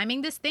you're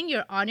climbing this thing,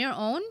 you're on your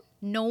own.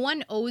 No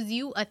one owes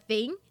you a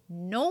thing.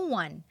 No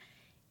one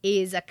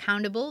is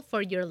accountable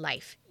for your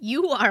life.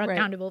 You are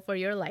accountable for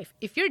your life.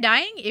 If you're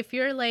dying, if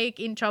you're like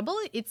in trouble,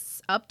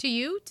 it's up to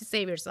you to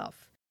save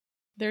yourself.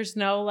 There's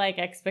no like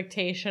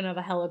expectation of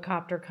a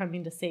helicopter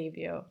coming to save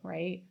you,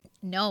 right?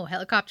 No,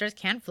 helicopters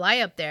can't fly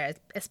up there,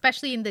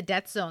 especially in the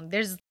death zone.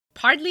 There's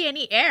hardly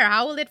any air.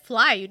 How will it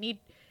fly? You need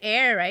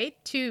air, right?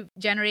 To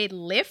generate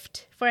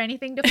lift for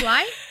anything to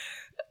fly.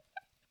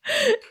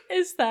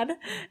 Is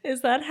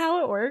that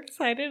how it works?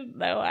 I didn't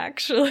know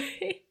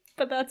actually.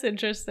 But that's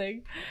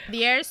interesting.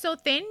 The air is so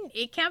thin,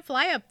 it can't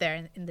fly up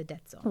there in the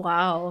death zone.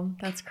 Wow,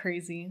 that's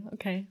crazy.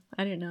 Okay,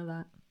 I didn't know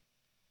that.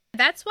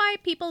 That's why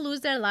people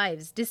lose their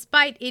lives,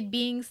 despite it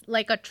being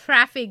like a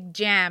traffic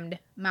jammed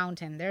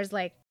mountain. There's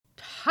like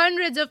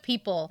hundreds of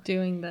people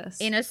doing this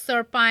in a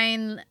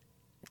serpine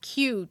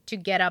queue to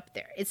get up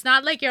there. It's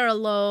not like you're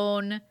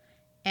alone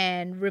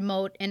and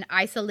remote and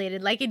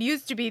isolated like it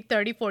used to be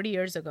 30, 40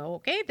 years ago,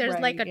 okay? There's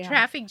like a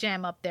traffic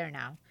jam up there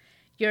now.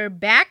 You're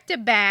back to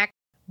back,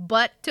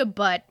 butt to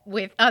butt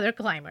with other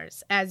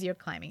climbers as you're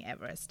climbing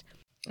Everest.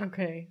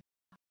 Okay.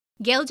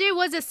 Gelje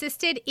was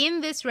assisted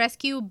in this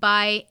rescue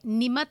by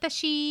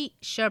Nimatashi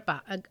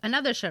Sherpa,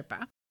 another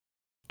Sherpa.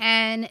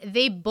 And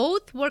they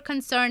both were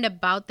concerned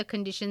about the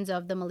conditions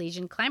of the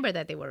Malaysian climber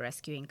that they were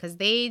rescuing because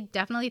they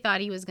definitely thought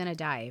he was going to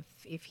die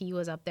if he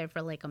was up there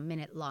for like a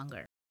minute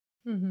longer.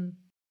 Mm-hmm.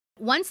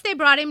 Once they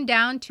brought him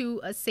down to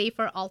a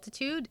safer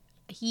altitude,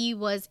 he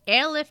was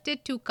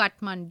airlifted to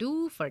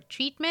Kathmandu for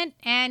treatment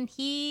and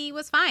he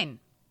was fine.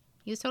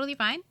 He was totally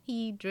fine.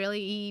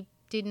 He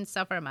didn't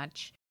suffer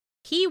much.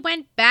 He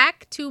went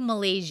back to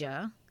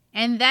Malaysia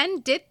and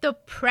then did the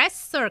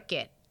press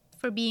circuit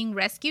for being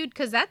rescued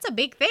because that's a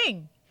big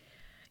thing.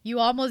 You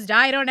almost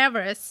died on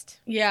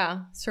Everest.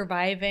 Yeah,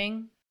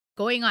 surviving.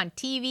 Going on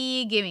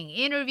TV, giving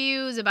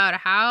interviews about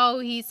how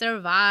he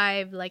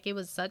survived, like it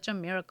was such a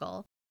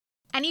miracle.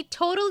 And he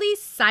totally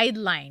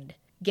sidelined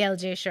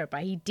Gelje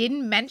Sherpa. He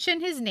didn't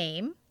mention his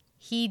name.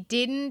 He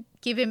didn't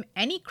give him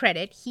any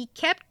credit. He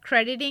kept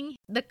crediting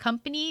the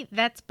company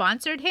that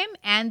sponsored him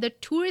and the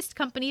tourist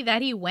company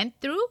that he went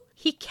through.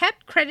 He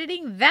kept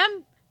crediting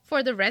them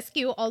for the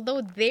rescue,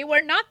 although they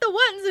were not the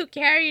ones who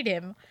carried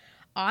him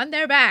on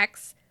their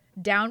backs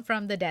down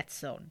from the death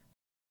zone.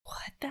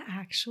 What the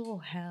actual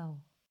hell?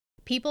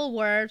 People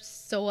were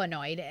so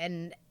annoyed.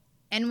 And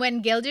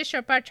when Gelje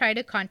Sherpa tried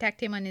to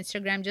contact him on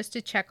Instagram just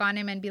to check on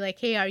him and be like,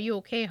 hey, are you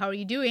okay? How are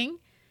you doing?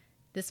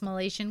 This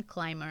Malaysian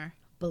climber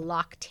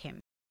blocked him.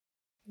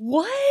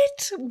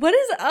 What? What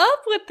is up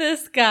with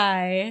this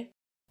guy?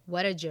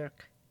 What a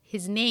jerk.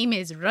 His name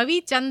is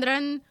Ravi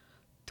Chandran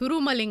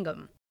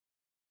Thurumalingam.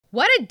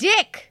 What a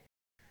dick!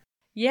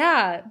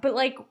 Yeah, but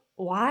like,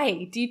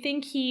 why? Do you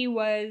think he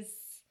was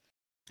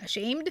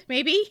ashamed,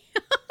 maybe?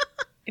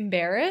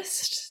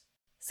 Embarrassed?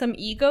 Some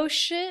ego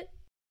shit?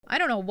 I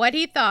don't know what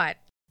he thought.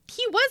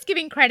 He was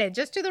giving credit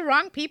just to the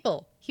wrong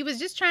people. He was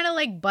just trying to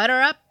like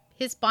butter up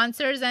his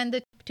sponsors and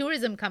the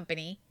tourism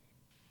company,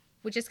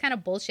 which is kind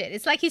of bullshit.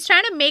 It's like he's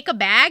trying to make a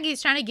bag.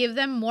 He's trying to give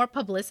them more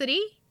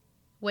publicity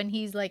when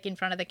he's like in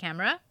front of the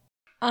camera.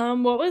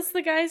 What was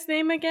the guy's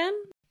name again?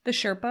 The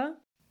Sherpa?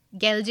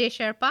 Gelje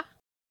Sherpa.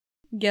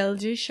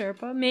 Gelje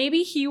Sherpa.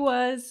 Maybe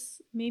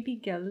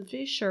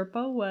Gelje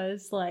Sherpa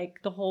was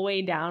like the whole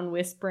way down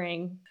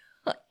whispering,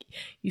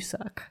 you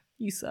suck.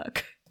 You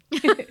suck.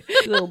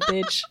 Little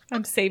bitch.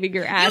 I'm saving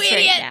your ass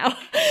right now.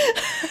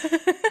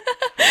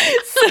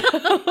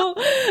 So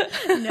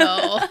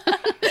no.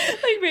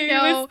 Like maybe he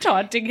was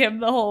taunting him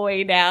the whole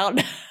way down.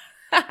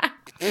 I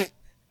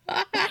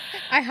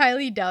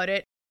highly doubt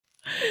it.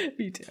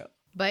 Me too.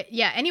 But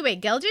yeah, anyway,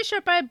 Gelje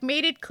Sherpa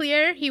made it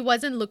clear he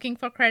wasn't looking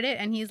for credit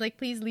and he's like,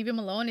 please leave him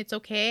alone. It's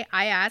okay.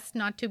 I asked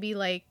not to be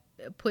like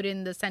put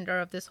in the center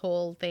of this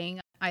whole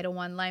thing. I don't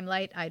want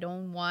limelight. I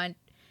don't want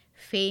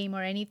fame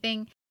or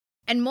anything.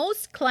 And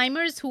most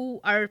climbers who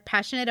are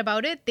passionate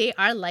about it, they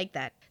are like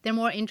that. They're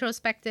more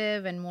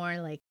introspective and more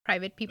like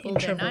private people.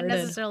 They're not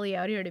necessarily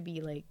out here to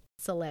be like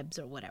celebs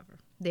or whatever.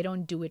 They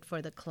don't do it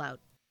for the clout.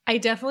 I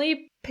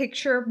definitely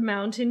picture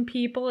mountain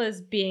people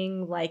as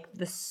being like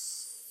the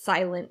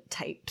silent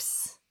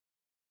types.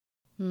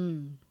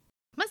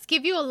 Must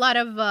give you a lot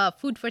of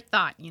food for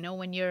thought, you know,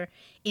 when you're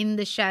in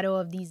the shadow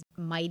of these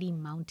mighty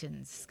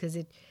mountains, because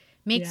it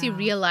makes you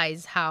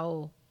realize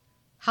how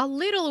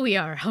little we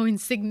are, how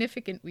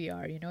insignificant we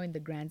are, you know, in the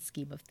grand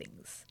scheme of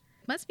things.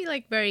 Must be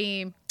like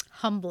very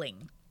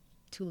humbling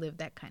to live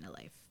that kind of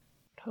life.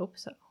 Hope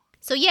so.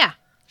 So yeah,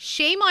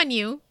 Shame on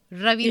you,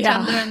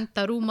 Ravichandran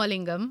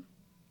Tarumalingam.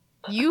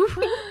 You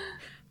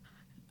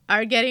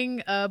are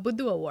getting a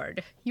Buddhu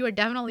Award. You are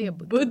definitely a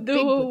Buddhu. Buddhu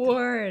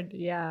Award.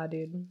 Yeah,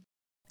 dude.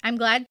 I'm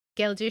glad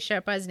Gelje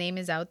Sherpa's name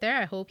is out there.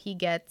 I hope he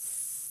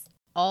gets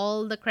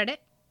all the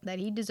credit that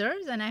he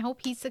deserves, and I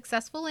hope he's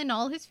successful in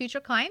all his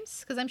future climbs,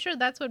 because I'm sure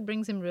that's what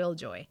brings him real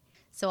joy.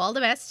 So all the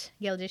best,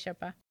 Gelje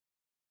Sherpa.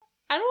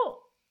 I don't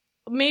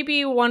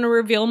maybe want to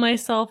reveal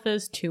myself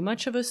as too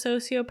much of a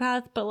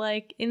sociopath, but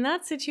like in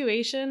that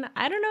situation,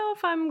 I don't know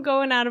if I'm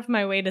going out of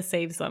my way to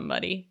save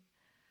somebody.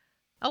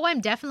 Oh,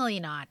 I'm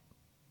definitely not.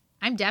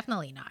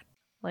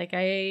 Like,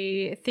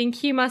 I think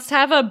he must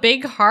have a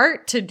big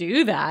heart to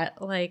do that.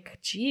 Like,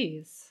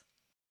 geez.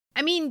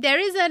 I mean, there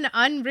is an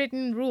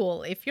unwritten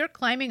rule. If you're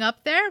climbing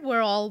up there,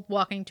 we're all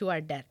walking to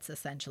our deaths,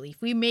 essentially.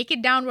 If we make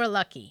it down, we're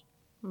lucky.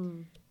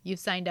 You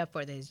signed up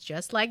for this,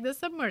 just like the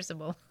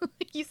submersible.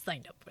 You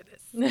signed up for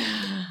this.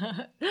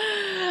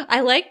 I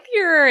like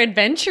your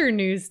adventure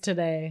news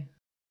today.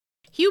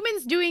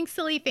 Humans doing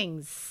silly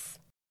things.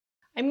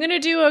 I'm going to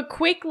do a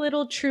quick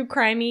little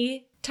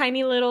tiny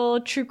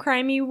little true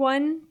crimey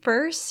one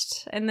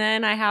first, and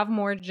then I have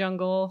more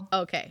jungle.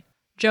 Okay.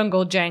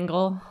 Jungle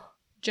jangle.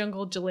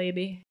 Jungle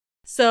jalebi.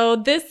 So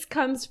this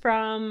comes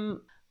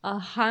from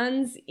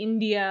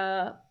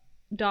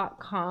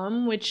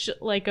hansindia.com, which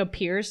like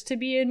appears to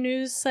be a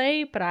news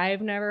site, but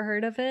I've never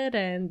heard of it,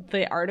 and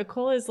the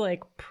article is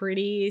like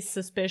pretty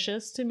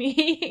suspicious to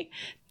me.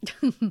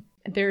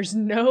 There's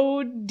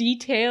no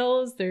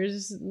details,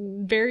 there's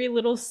very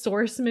little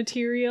source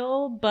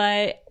material,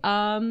 but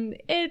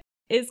it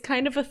is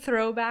kind of a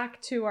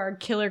throwback to our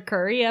Killer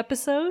Curry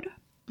episode.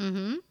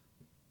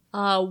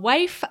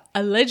 Wife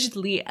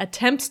allegedly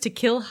attempts to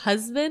kill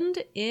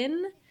husband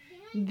in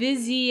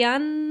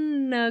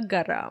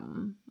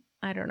Vizianagaram.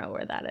 I don't know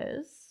where that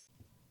is.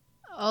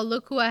 Oh,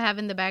 look who I have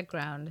in the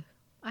background.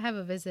 I have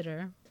a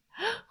visitor.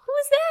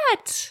 Who's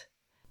that?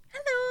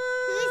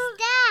 Hello. Who's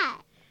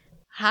that?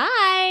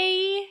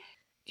 Hi.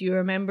 Do you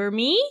remember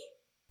me?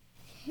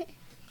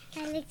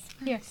 Alex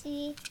Yes.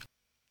 Maxi.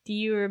 Do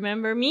you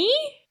remember me?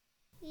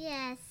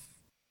 Yes.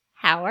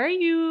 How are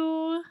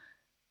you?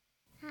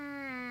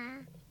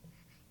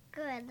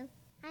 Good.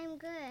 I'm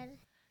good.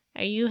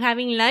 Are you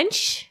having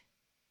lunch?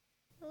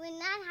 We're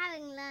not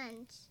having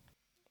lunch.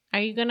 Are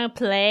you gonna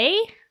play?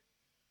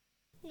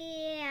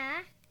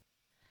 Yeah.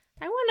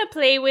 I want to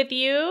play with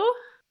you.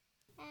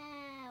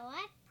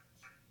 What?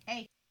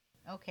 Hey.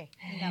 Okay.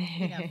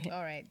 Enough.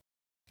 All right.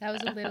 That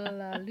was a little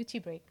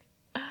Lucci break.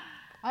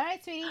 All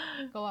right, sweetie.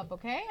 Go up,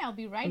 okay? I'll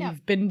be right up.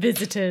 We've been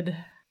visited.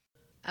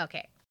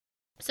 Okay.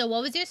 So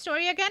what was your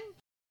story again?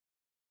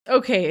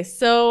 Okay,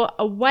 so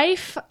a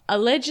wife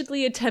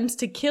allegedly attempts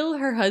to kill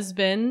her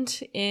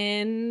husband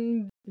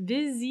in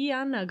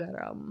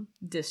Vizianagaram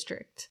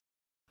district.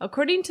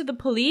 According to the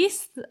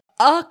police,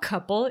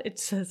 it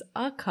says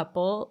a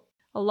couple,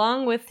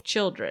 along with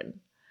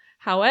children.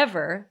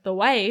 However, the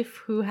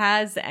wife, who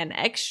has an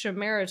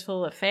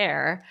extramarital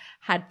affair,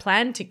 had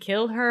planned to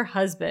kill her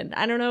husband.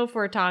 I don't know if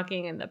we're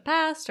talking in the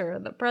past or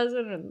in the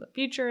present or in the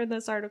future in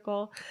this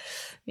article.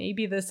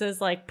 Maybe this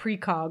is like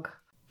precog.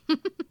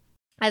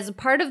 As a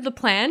part of the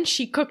plan,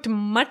 she cooked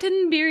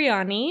mutton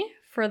biryani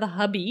for the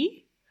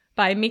hubby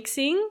by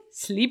mixing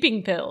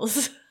sleeping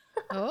pills.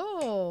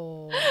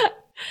 Oh.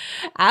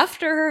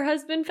 After her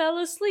husband fell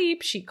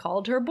asleep, she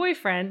called her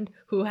boyfriend,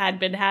 who had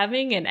been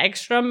having an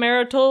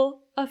extramarital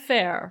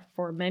affair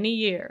for many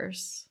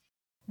years.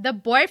 The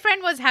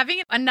boyfriend was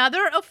having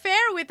another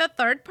affair with a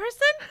third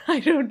person? I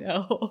don't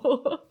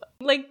know.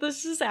 Like,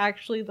 this is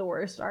actually the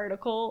worst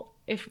article,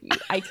 if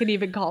I could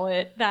even call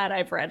it that,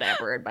 I've read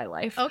ever in my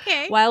life.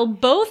 Okay. While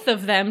both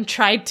of them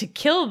tried to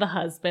kill the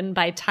husband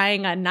by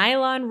tying a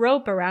nylon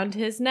rope around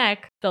his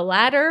neck, the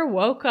latter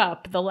woke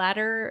up, the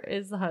latter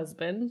is the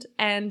husband,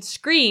 and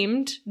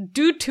screamed,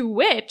 due to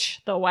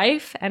which the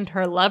wife and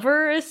her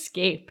lover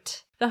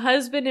escaped. The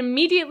husband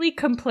immediately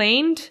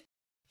complained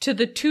to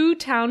the 2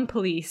 town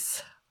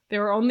police.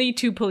 There were only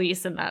 2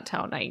 police in that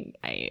town,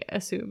 I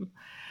assume.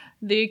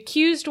 The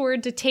accused were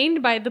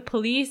detained by the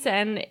police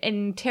and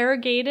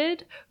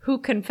interrogated, who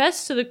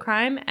confessed to the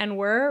crime and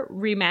were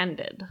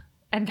remanded.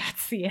 And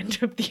that's the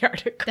end of the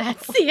article.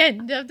 That's the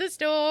end of the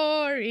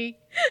story.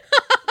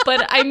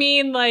 But I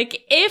mean,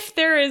 like, if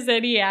there is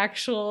any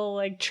actual,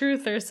 like,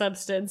 truth or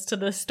substance to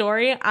the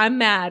story, I'm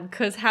mad.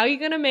 Because how are you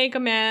going to make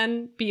a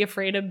man be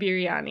afraid of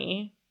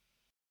biryani?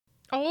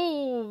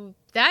 Oh,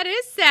 that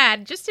is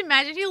sad. Just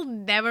imagine he'll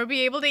never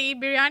be able to eat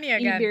biryani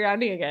again. Eat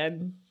biryani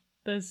again.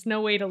 There's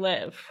no way to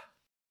live.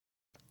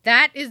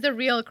 That is the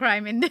real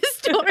crime in this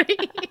story.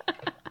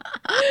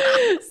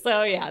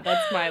 So yeah,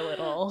 that's my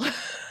little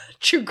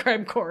true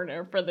crime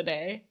corner for the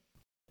day.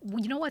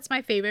 You know what's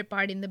my favorite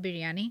part in the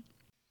biryani?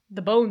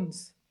 The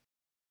bones.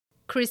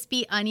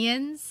 Crispy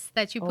onions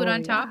that you put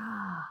on top.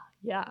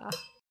 Yeah.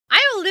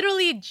 I will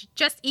literally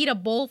just eat a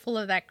bowl full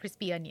of that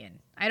crispy onion.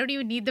 I don't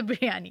even need the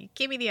biryani.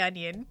 Give me the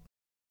onion.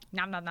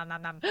 Nom nom nom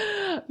nom nom.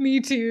 Me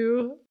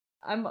too.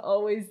 I'm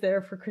always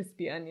there for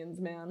crispy onions,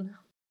 man.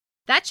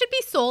 That should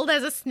be sold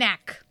as a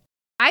snack.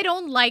 I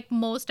don't like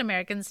most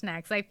American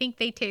snacks. I think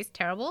they taste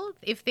terrible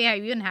if they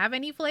even have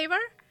any flavor.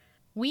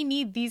 We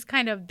need these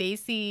kind of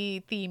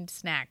desi themed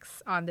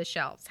snacks on the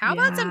shelves. How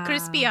about some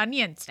crispy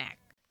onion snack?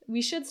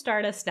 We should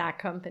start a snack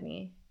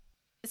company.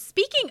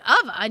 Speaking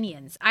of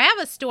onions, I have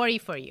a story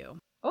for you.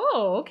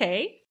 Oh,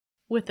 okay.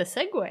 With a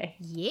segue.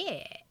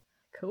 Yeah.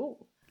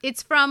 Cool.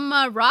 It's from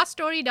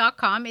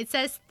rawstory.com. It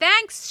says,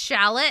 thanks,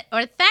 shallot,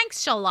 or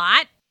thanks,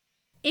 shallot.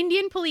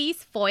 Indian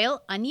police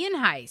foil onion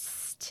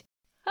heist.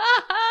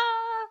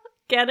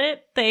 Get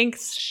it?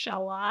 Thanks,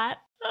 shallot.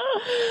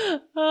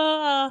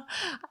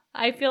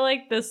 I feel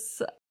like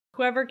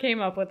whoever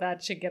came up with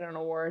that should get an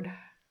award.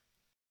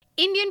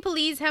 Indian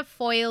police have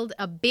foiled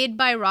a bid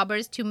by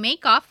robbers to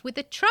make off with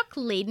a truck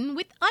laden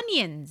with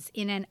onions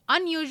in an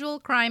unusual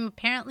crime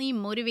apparently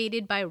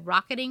motivated by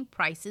rocketing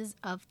prices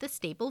of the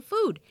staple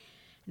food.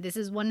 This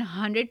is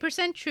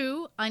 100%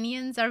 true.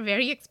 Onions are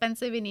very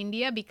expensive in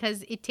India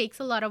because it takes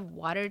a lot of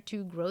water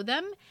to grow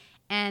them,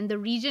 and the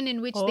region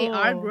in which they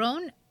are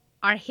grown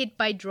are hit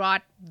by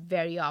drought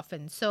very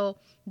often. So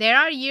there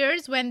are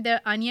years when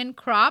the onion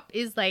crop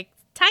is like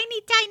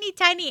tiny, tiny,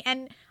 tiny,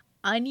 and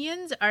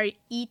onions are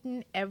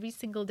eaten every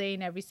single day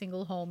in every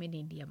single home in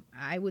India,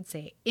 I would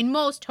say. In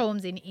most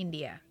homes in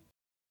India.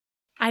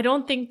 I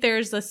don't think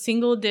there's a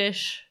single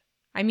dish.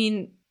 I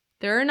mean,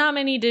 there are not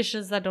many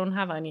dishes that don't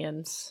have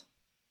onions.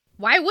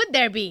 Why would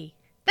there be?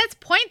 That's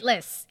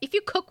pointless. If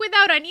you cook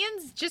without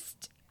onions,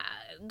 just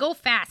go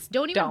fast.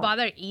 Don't even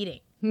bother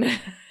eating.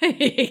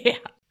 Yeah.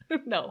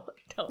 No,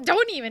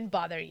 don't even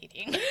bother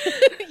eating.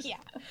 Yeah.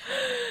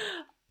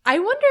 I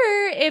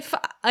wonder if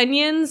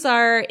onions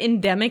are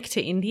endemic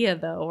to India,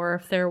 though, or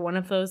if they're one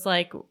of those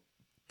like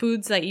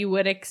foods that you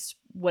would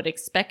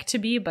expect to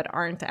be, but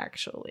aren't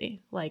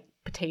actually, like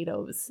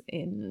potatoes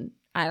in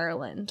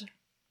Ireland.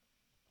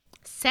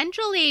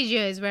 Central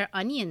Asia is where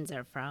onions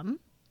are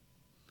from.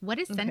 What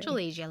is Central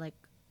Asia? Like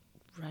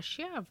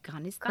Russia,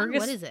 Afghanistan?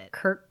 What is it?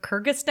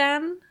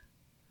 Kyrgyzstan?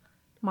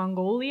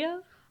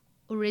 Mongolia?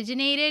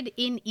 Originated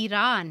in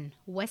Iran,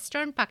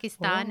 Western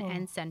Pakistan,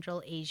 and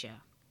Central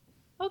Asia.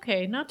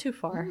 Okay, not too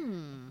far.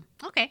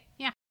 Okay,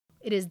 yeah.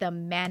 It is the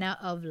manna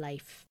of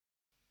life.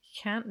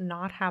 Can't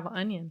not have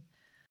onion.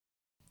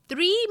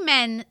 3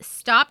 men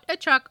stopped a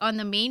truck on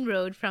the main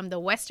road from the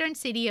western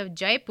city of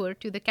Jaipur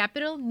to the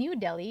capital, New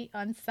Delhi,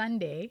 on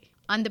Sunday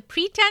on the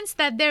pretense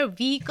that their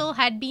vehicle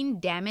had been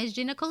damaged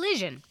in a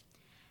collision.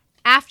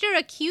 After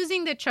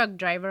accusing the truck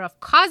driver of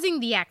causing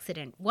the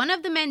accident, one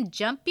of the men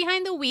jumped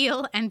behind the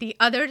wheel and the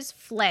others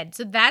fled.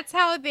 So that's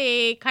how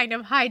they kind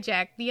of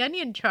hijacked the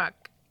onion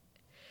truck.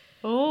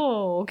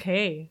 Oh,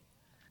 okay.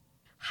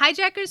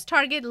 Hijackers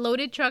target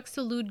loaded trucks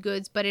to loot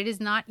goods, but it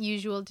is not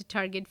usual to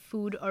target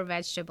food or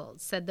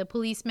vegetables, said the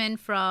policeman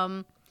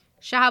from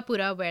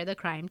Shahapura, where the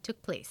crime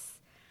took place.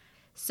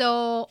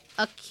 So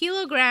a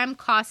kilogram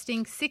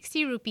costing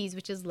 60 rupees,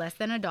 which is less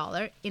than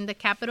 $1 in the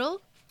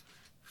capital,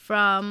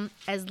 from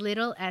as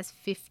little as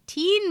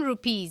 15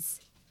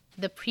 rupees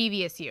the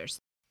previous years.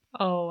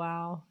 Oh,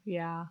 wow.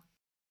 Yeah.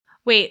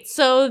 Wait,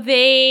 so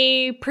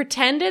they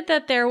pretended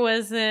that there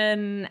was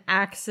an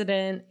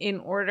accident in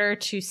order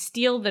to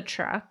steal the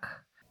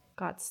truck,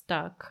 got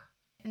stuck.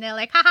 And they're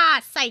like,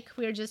 haha, psych,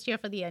 we're just here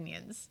for the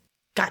onions.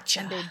 Gotcha.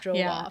 And they drove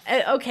off.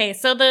 Okay,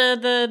 so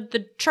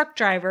the truck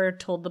driver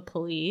told the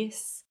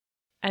police,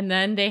 and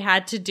then they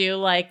had to do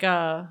like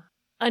a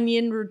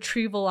onion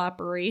retrieval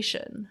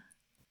operation.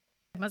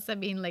 It must have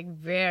been like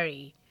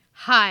very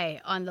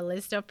high on the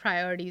list of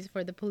priorities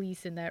for the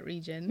police in that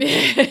region.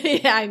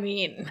 Yeah, I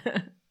mean,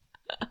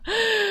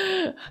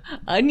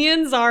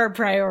 onions are a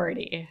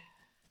priority.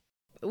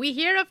 We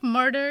hear of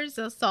murders,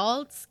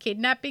 assaults,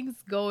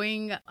 kidnappings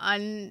going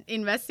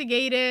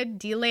uninvestigated,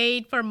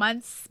 delayed for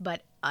months,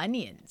 but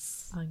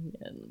onions.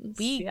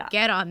 We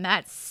get on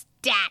that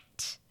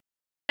stat.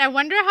 I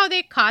wonder how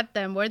they caught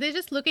them. Were they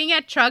just looking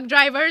at truck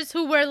drivers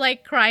who were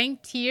like crying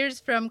tears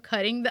from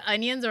cutting the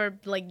onions or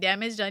like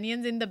damaged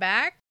onions in the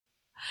back?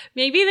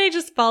 Maybe they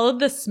just followed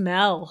the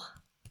smell.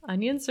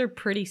 Onions are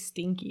pretty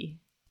stinky.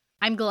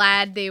 I'm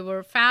glad they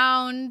were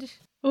found.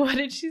 What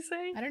did she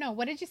say? I don't know.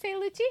 What did you say,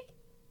 Luchi?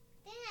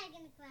 They're not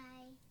gonna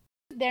cry.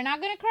 They're not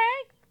gonna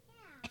cry?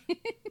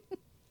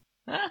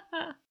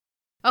 Yeah.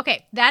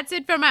 Okay, that's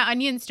it for my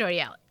onion story,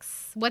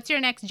 Alex. What's your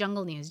next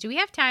jungle news? Do we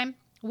have time?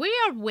 We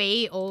are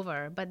way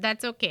over, but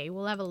that's okay.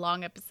 We'll have a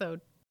long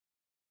episode.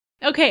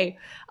 Okay.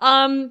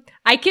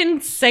 I can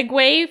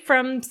segue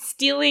from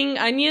stealing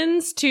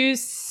onions to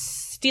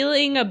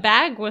stealing a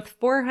bag with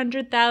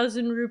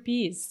 400,000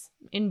 rupees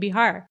in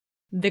Bihar.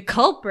 The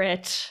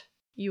culprit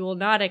you will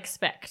not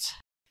expect.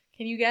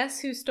 Can you guess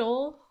who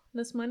stole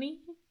this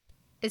money?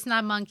 It's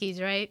not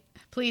monkeys, right?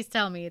 Please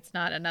tell me it's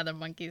not another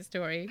monkey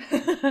story.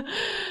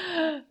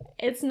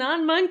 It's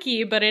not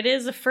monkey, but it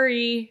is a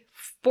furry,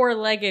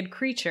 4-legged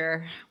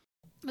creature.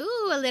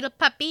 Ooh, a little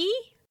puppy.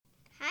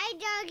 Hi,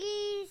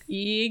 doggies.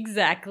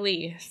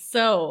 Exactly.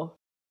 So,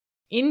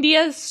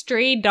 India's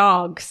stray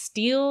dog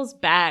steals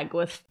bag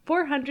with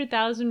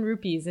 400,000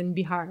 rupees in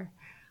Bihar.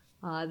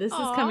 This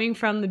is coming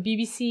from the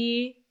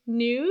BBC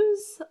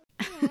News.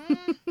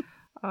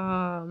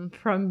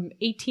 from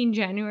 18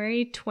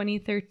 January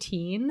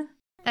 2013.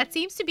 That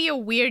seems to be a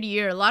weird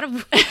year. A lot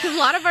of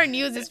our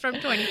news is from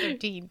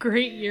 2013.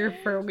 Great year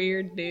for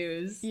weird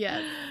news.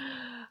 Yes.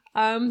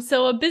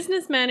 So a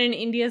businessman in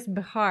India's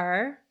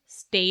Bihar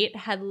state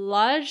had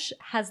lodged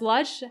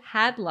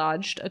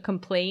a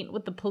complaint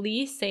with the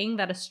police saying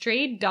that a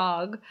stray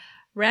dog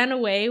ran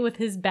away with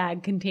his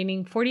bag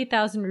containing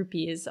 40,000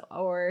 rupees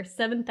or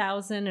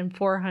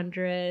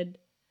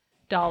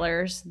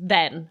 $7,400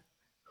 then.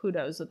 Who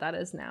knows what that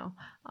is now?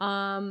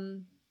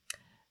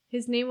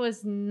 His name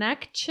was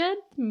Nakchad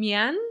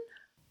Mian.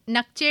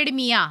 Nakchad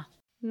Mia.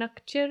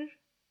 Nakchad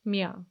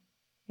Mia.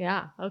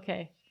 Yeah,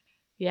 okay.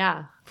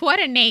 Yeah. What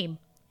a name.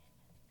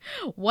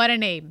 What a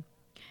name.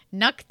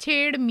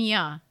 Nakchad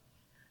Mia.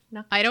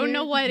 I don't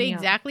know what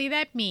exactly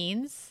that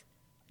means.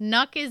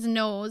 Nuk is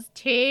nose.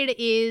 Chad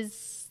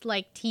is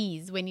like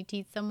tease. When you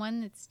tease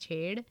someone, it's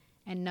chad.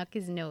 And nuk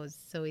is nose.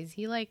 So is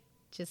he like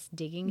just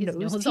digging his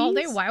nose all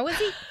day? Why is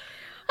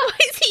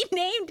he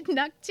named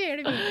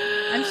Nakchad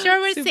Mia? I'm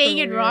sure we're saying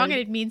it wrong and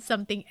it means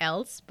something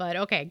else. But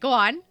okay, go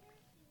on.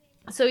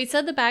 So he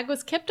said the bag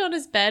was kept on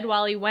his bed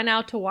while he went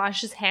out to wash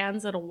his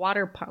hands at a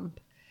water pump.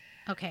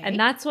 Okay. And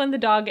that's when the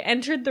dog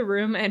entered the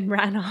room and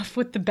ran off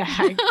with the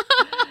bag.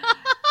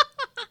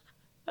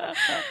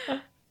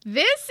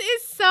 This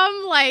is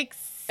some like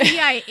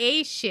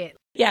CIA shit.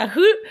 Yeah,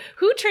 who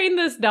trained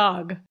this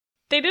dog?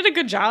 They did a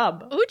good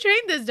job. Who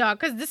trained this dog?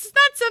 Because this is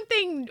not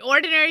something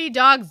ordinary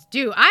dogs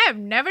do. I have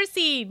never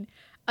seen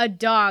a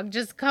dog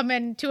just come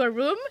into a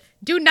room,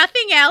 do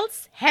nothing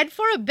else, head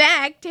for a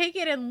bag, take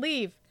it and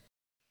leave.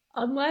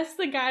 Unless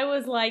the guy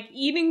was like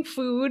eating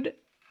food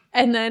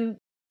and then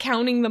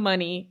counting the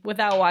money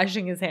without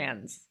washing his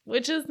hands,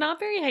 which is not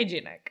very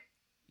hygienic.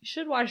 You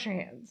should wash your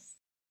hands.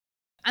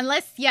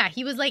 Unless, yeah,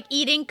 he was like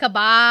eating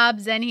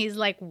kebabs and he's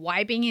like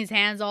wiping his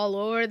hands all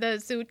over the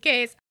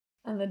suitcase.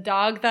 And the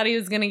dog thought he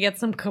was going to get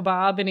some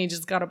kebab and he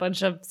just got a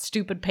bunch of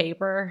stupid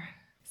paper.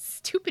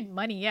 Stupid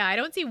money, yeah. I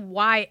don't see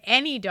why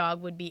any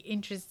dog would be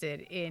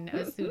interested in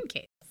a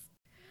suitcase.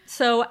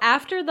 So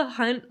after the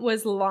hunt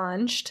was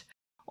launched,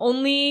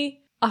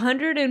 only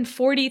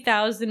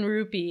 140,000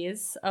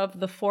 rupees of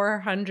the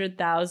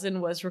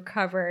 400,000 was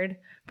recovered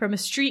from a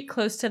street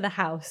close to the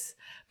house.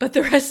 But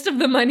the rest of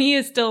the money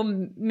is still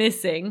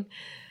missing.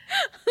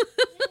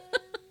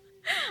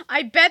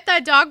 I bet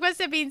that dog must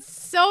have been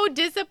so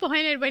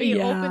disappointed when he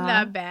opened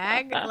that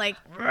bag. Like,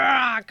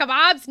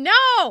 kebabs,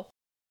 no!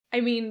 I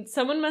mean,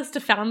 someone must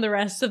have found the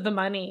rest of the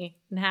money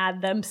and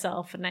had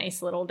themselves a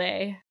nice little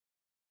day.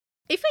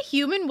 If a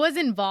human was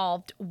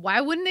involved, why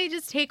wouldn't they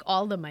just take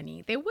all the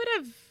money? They would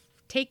have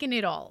taken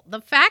it all.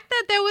 The fact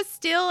that there was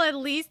still at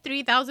least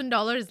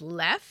 $3,000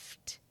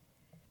 left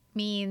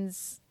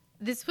means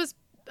this was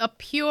a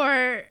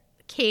pure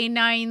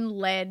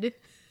canine-led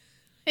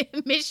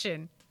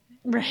mission.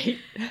 Right.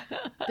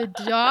 The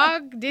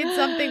dog did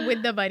something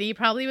with the money. He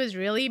probably was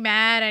really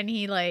mad and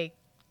he like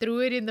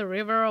threw it in the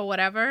river or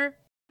whatever.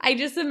 I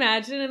just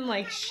imagine him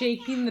like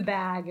shaking the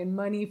bag and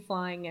money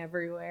flying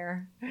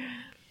everywhere.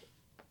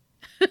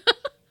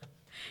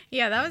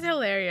 Yeah, that was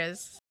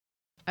hilarious.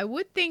 I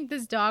would think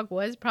this dog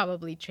was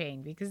probably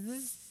trained because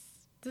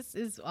this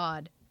is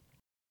odd.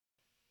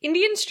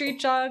 Indian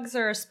street dogs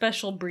are a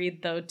special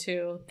breed, though,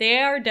 too. They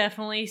are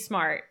definitely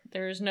smart.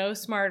 There's no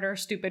smart or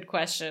stupid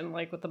question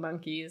like with the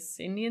monkeys.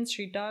 Indian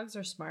street dogs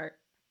are smart.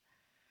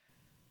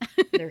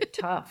 They're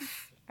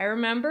tough. I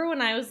remember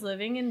when I was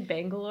living in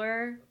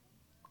Bangalore,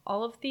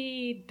 all of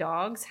the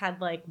dogs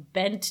had like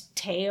bent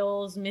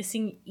tails,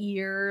 missing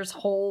ears,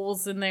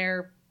 holes in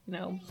their,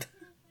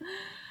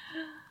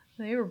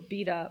 they were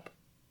beat up.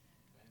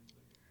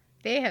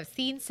 They have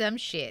seen some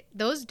shit.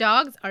 Those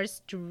dogs are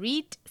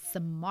street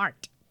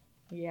smart.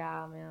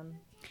 Yeah, man.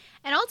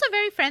 And also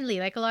very friendly.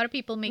 Like a lot of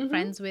people make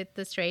friends with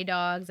the stray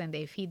dogs and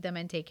they feed them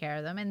and take care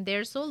of them. And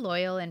they're so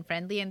loyal and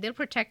friendly and they'll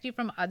protect you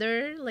from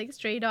other like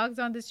stray dogs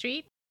on the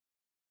street.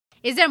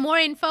 Is there more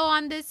info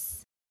on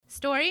this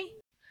story?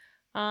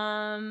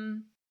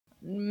 Mr.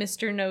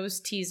 Nose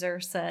Teaser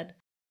said,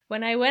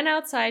 when I went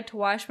outside to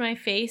wash my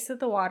face at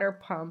the water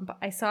pump,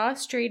 I saw a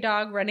stray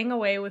dog running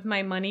away with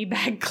my money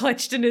bag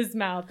clutched in his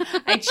mouth.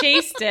 I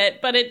chased it,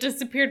 but it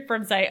disappeared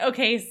from sight.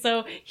 Okay,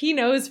 so he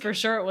knows for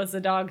sure it was a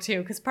dog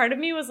too, because part of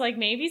me was like,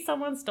 maybe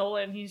someone stole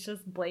it and he's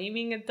just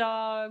blaming a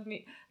dog.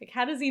 Like,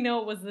 how does he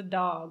know it was the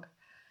dog?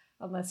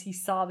 Unless he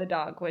saw the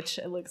dog, which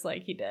it looks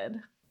like he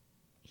did.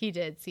 He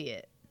did see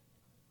it.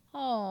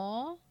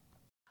 Aww.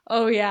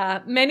 Oh,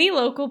 yeah. Many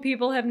local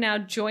people have now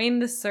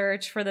joined the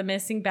search for the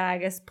missing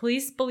bag as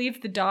police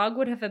believe the dog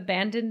would have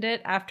abandoned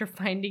it after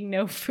finding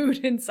no food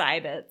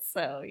inside it.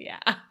 So, yeah.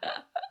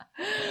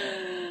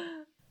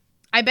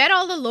 I bet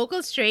all the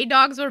local stray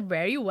dogs were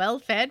very well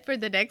fed for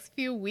the next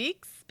few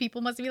weeks.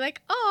 People must be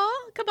like,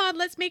 oh, come on,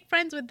 let's make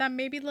friends with them.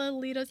 Maybe they'll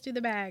lead us to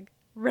the bag.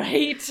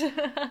 Right.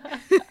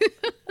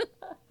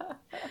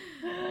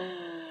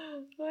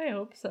 I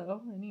hope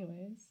so.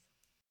 Anyways.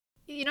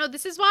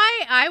 This is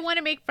why I want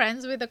to make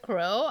friends with a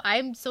crow.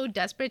 I'm so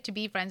desperate to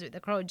be friends with a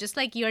crow. Just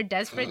like you're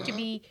desperate to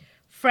be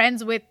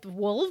friends with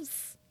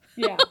wolves.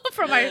 Yeah.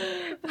 from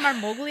our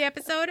Mowgli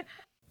episode.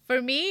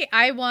 For me,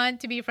 I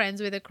want to be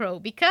friends with a crow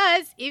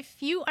because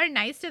if you are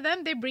nice to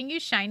them, they bring you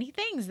shiny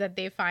things that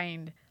they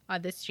find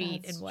on the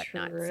street and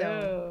whatnot. True.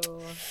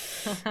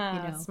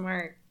 So,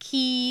 smart.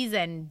 Keys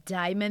and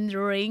diamond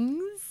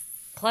rings.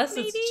 Plus,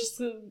 maybe? it's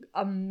just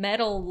a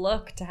metal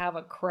look to have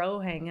a crow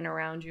hanging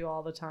around you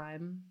all the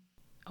time.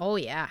 Oh,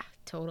 yeah,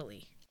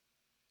 totally.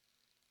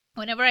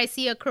 Whenever I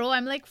see a crow,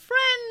 I'm like,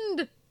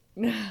 friend.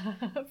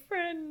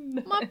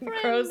 Friend. My And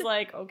friend. Crow's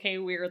like, okay,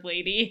 weird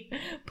lady,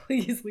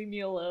 please leave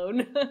me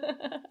alone.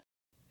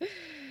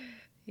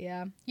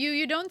 Yeah.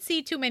 You don't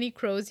see too many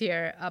crows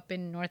here up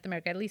in North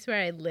America, at least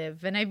where I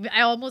live. And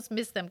I almost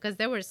miss them because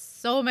there were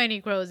so many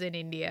crows in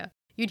India.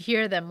 You'd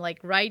hear them like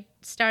right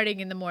starting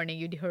in the morning.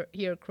 You'd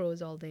hear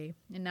crows all day.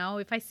 And now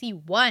if I see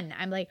one,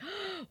 I'm like,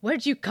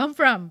 where'd you come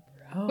from?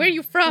 Where are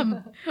you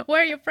from?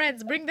 Where are your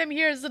friends? Bring them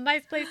here. It's a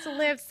nice place to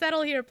live.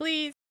 Settle here,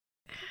 please.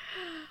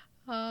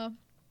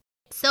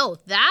 So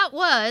that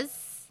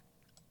was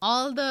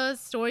all the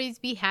stories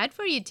we had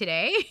for you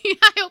today.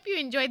 I hope you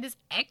enjoyed this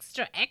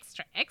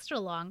extra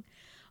long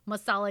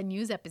Masala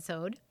news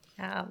episode.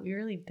 Yeah, we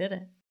really did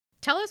it.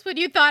 Tell us what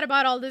you thought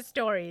about all the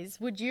stories.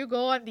 Would you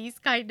go on these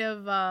kind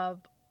of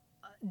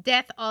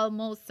death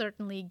almost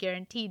certainly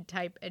guaranteed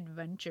type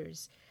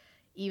adventures?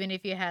 Even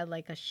if you had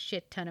like a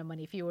shit ton of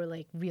money, if you were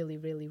like really,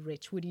 really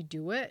rich, would you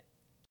do it?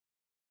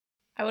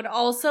 I would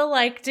also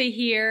like to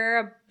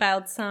hear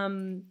about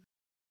some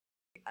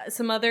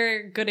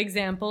other good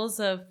examples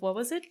of, what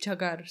was it?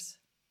 Jugars.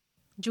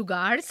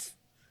 Jugars?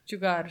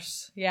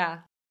 Jugars, yeah.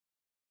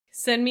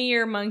 Send me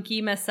your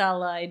monkey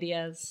masala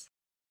ideas.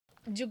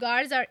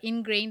 Jugars are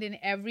ingrained in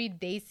every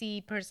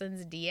Desi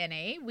person's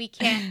DNA. We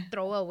can't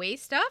throw away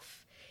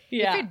stuff.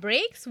 Yeah. If it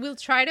breaks, we'll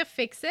try to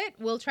fix it.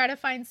 We'll try to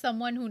find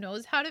someone who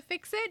knows how to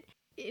fix it.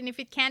 And if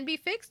it can be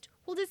fixed,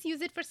 we'll just use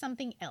it for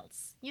something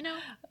else, you know?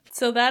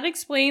 So that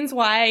explains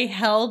why I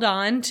held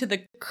on to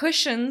the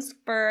cushions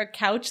for a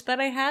couch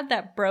that I had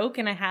that broke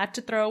and I had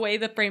to throw away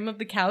the frame of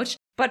the couch.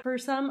 But for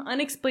some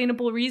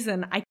unexplainable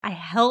reason, I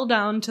held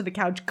on to the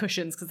couch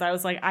cushions because I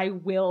was like, I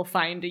will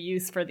find a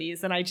use for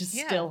these. And I just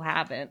still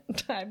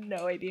haven't. I have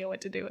no idea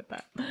what to do with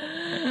that.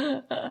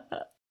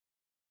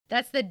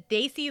 That's the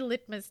Desi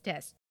litmus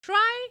test.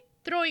 Try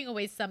throwing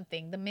away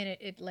something the minute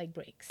it like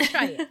breaks.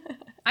 Try it.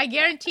 I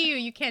guarantee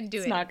you can't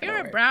do it. If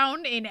you're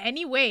brown in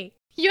any way,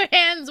 your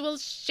hands will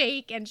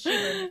shake and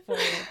shiver before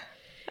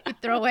you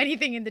throw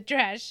anything in the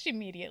trash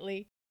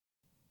immediately.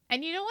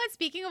 And you know what?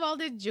 Speaking of all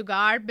this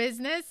Jugaad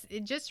business,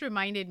 it just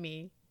reminded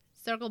me,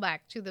 circle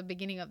back to the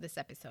beginning of this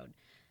episode.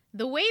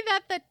 The way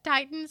that the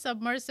Titan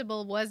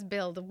submersible was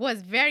built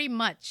was very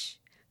much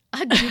a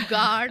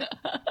Jugaad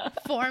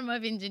form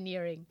of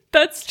engineering.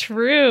 That's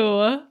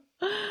true.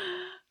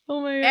 Oh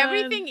my God.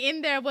 Everything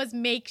in there was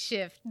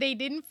makeshift. They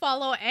didn't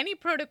follow any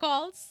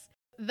protocols.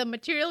 The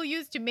material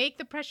used to make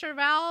the pressure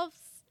valves,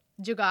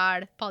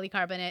 Jugaad,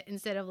 polycarbonate,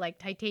 instead of like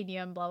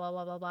titanium, blah, blah,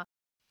 blah, blah, blah.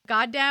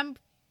 Goddamn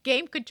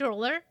game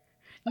controller.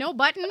 No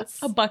buttons.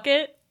 A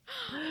bucket.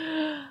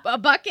 A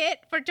bucket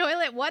for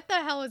toilet. What the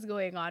hell is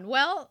going on?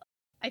 Well,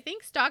 I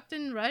think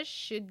Stockton Rush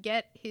should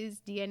get his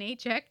DNA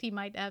checked. He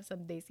might have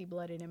some Desi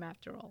blood in him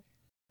after all.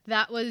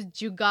 That was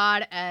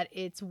Jugaad at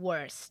its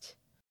worst.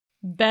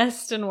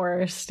 Best and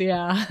worst,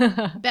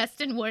 yeah. Best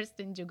and worst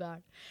in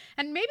Jugaad.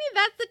 And maybe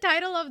that's the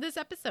title of this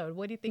episode.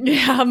 What do you think?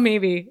 Yeah,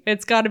 maybe.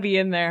 It's got to be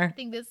in there. I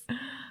think this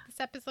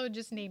episode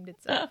just named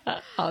itself.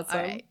 Awesome.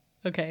 All right.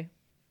 Okay.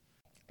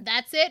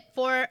 That's it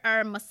for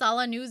our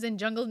Masala news and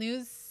jungle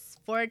news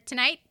for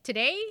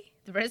today,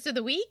 the rest of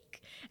the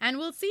week. And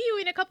we'll see you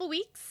in a couple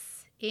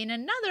weeks in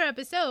another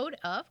episode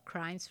of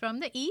Crimes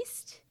from the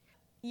East,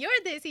 your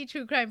Desi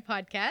True Crime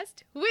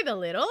podcast with a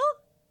little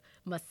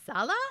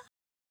masala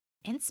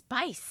and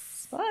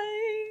spice.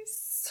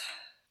 Spice.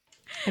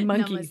 And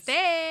monkeys.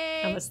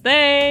 Namaste.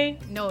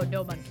 Namaste.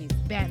 No monkeys.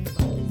 Ban the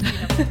monkeys.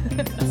 You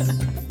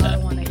know, I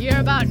don't want to hear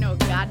about no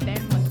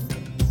goddamn monkeys.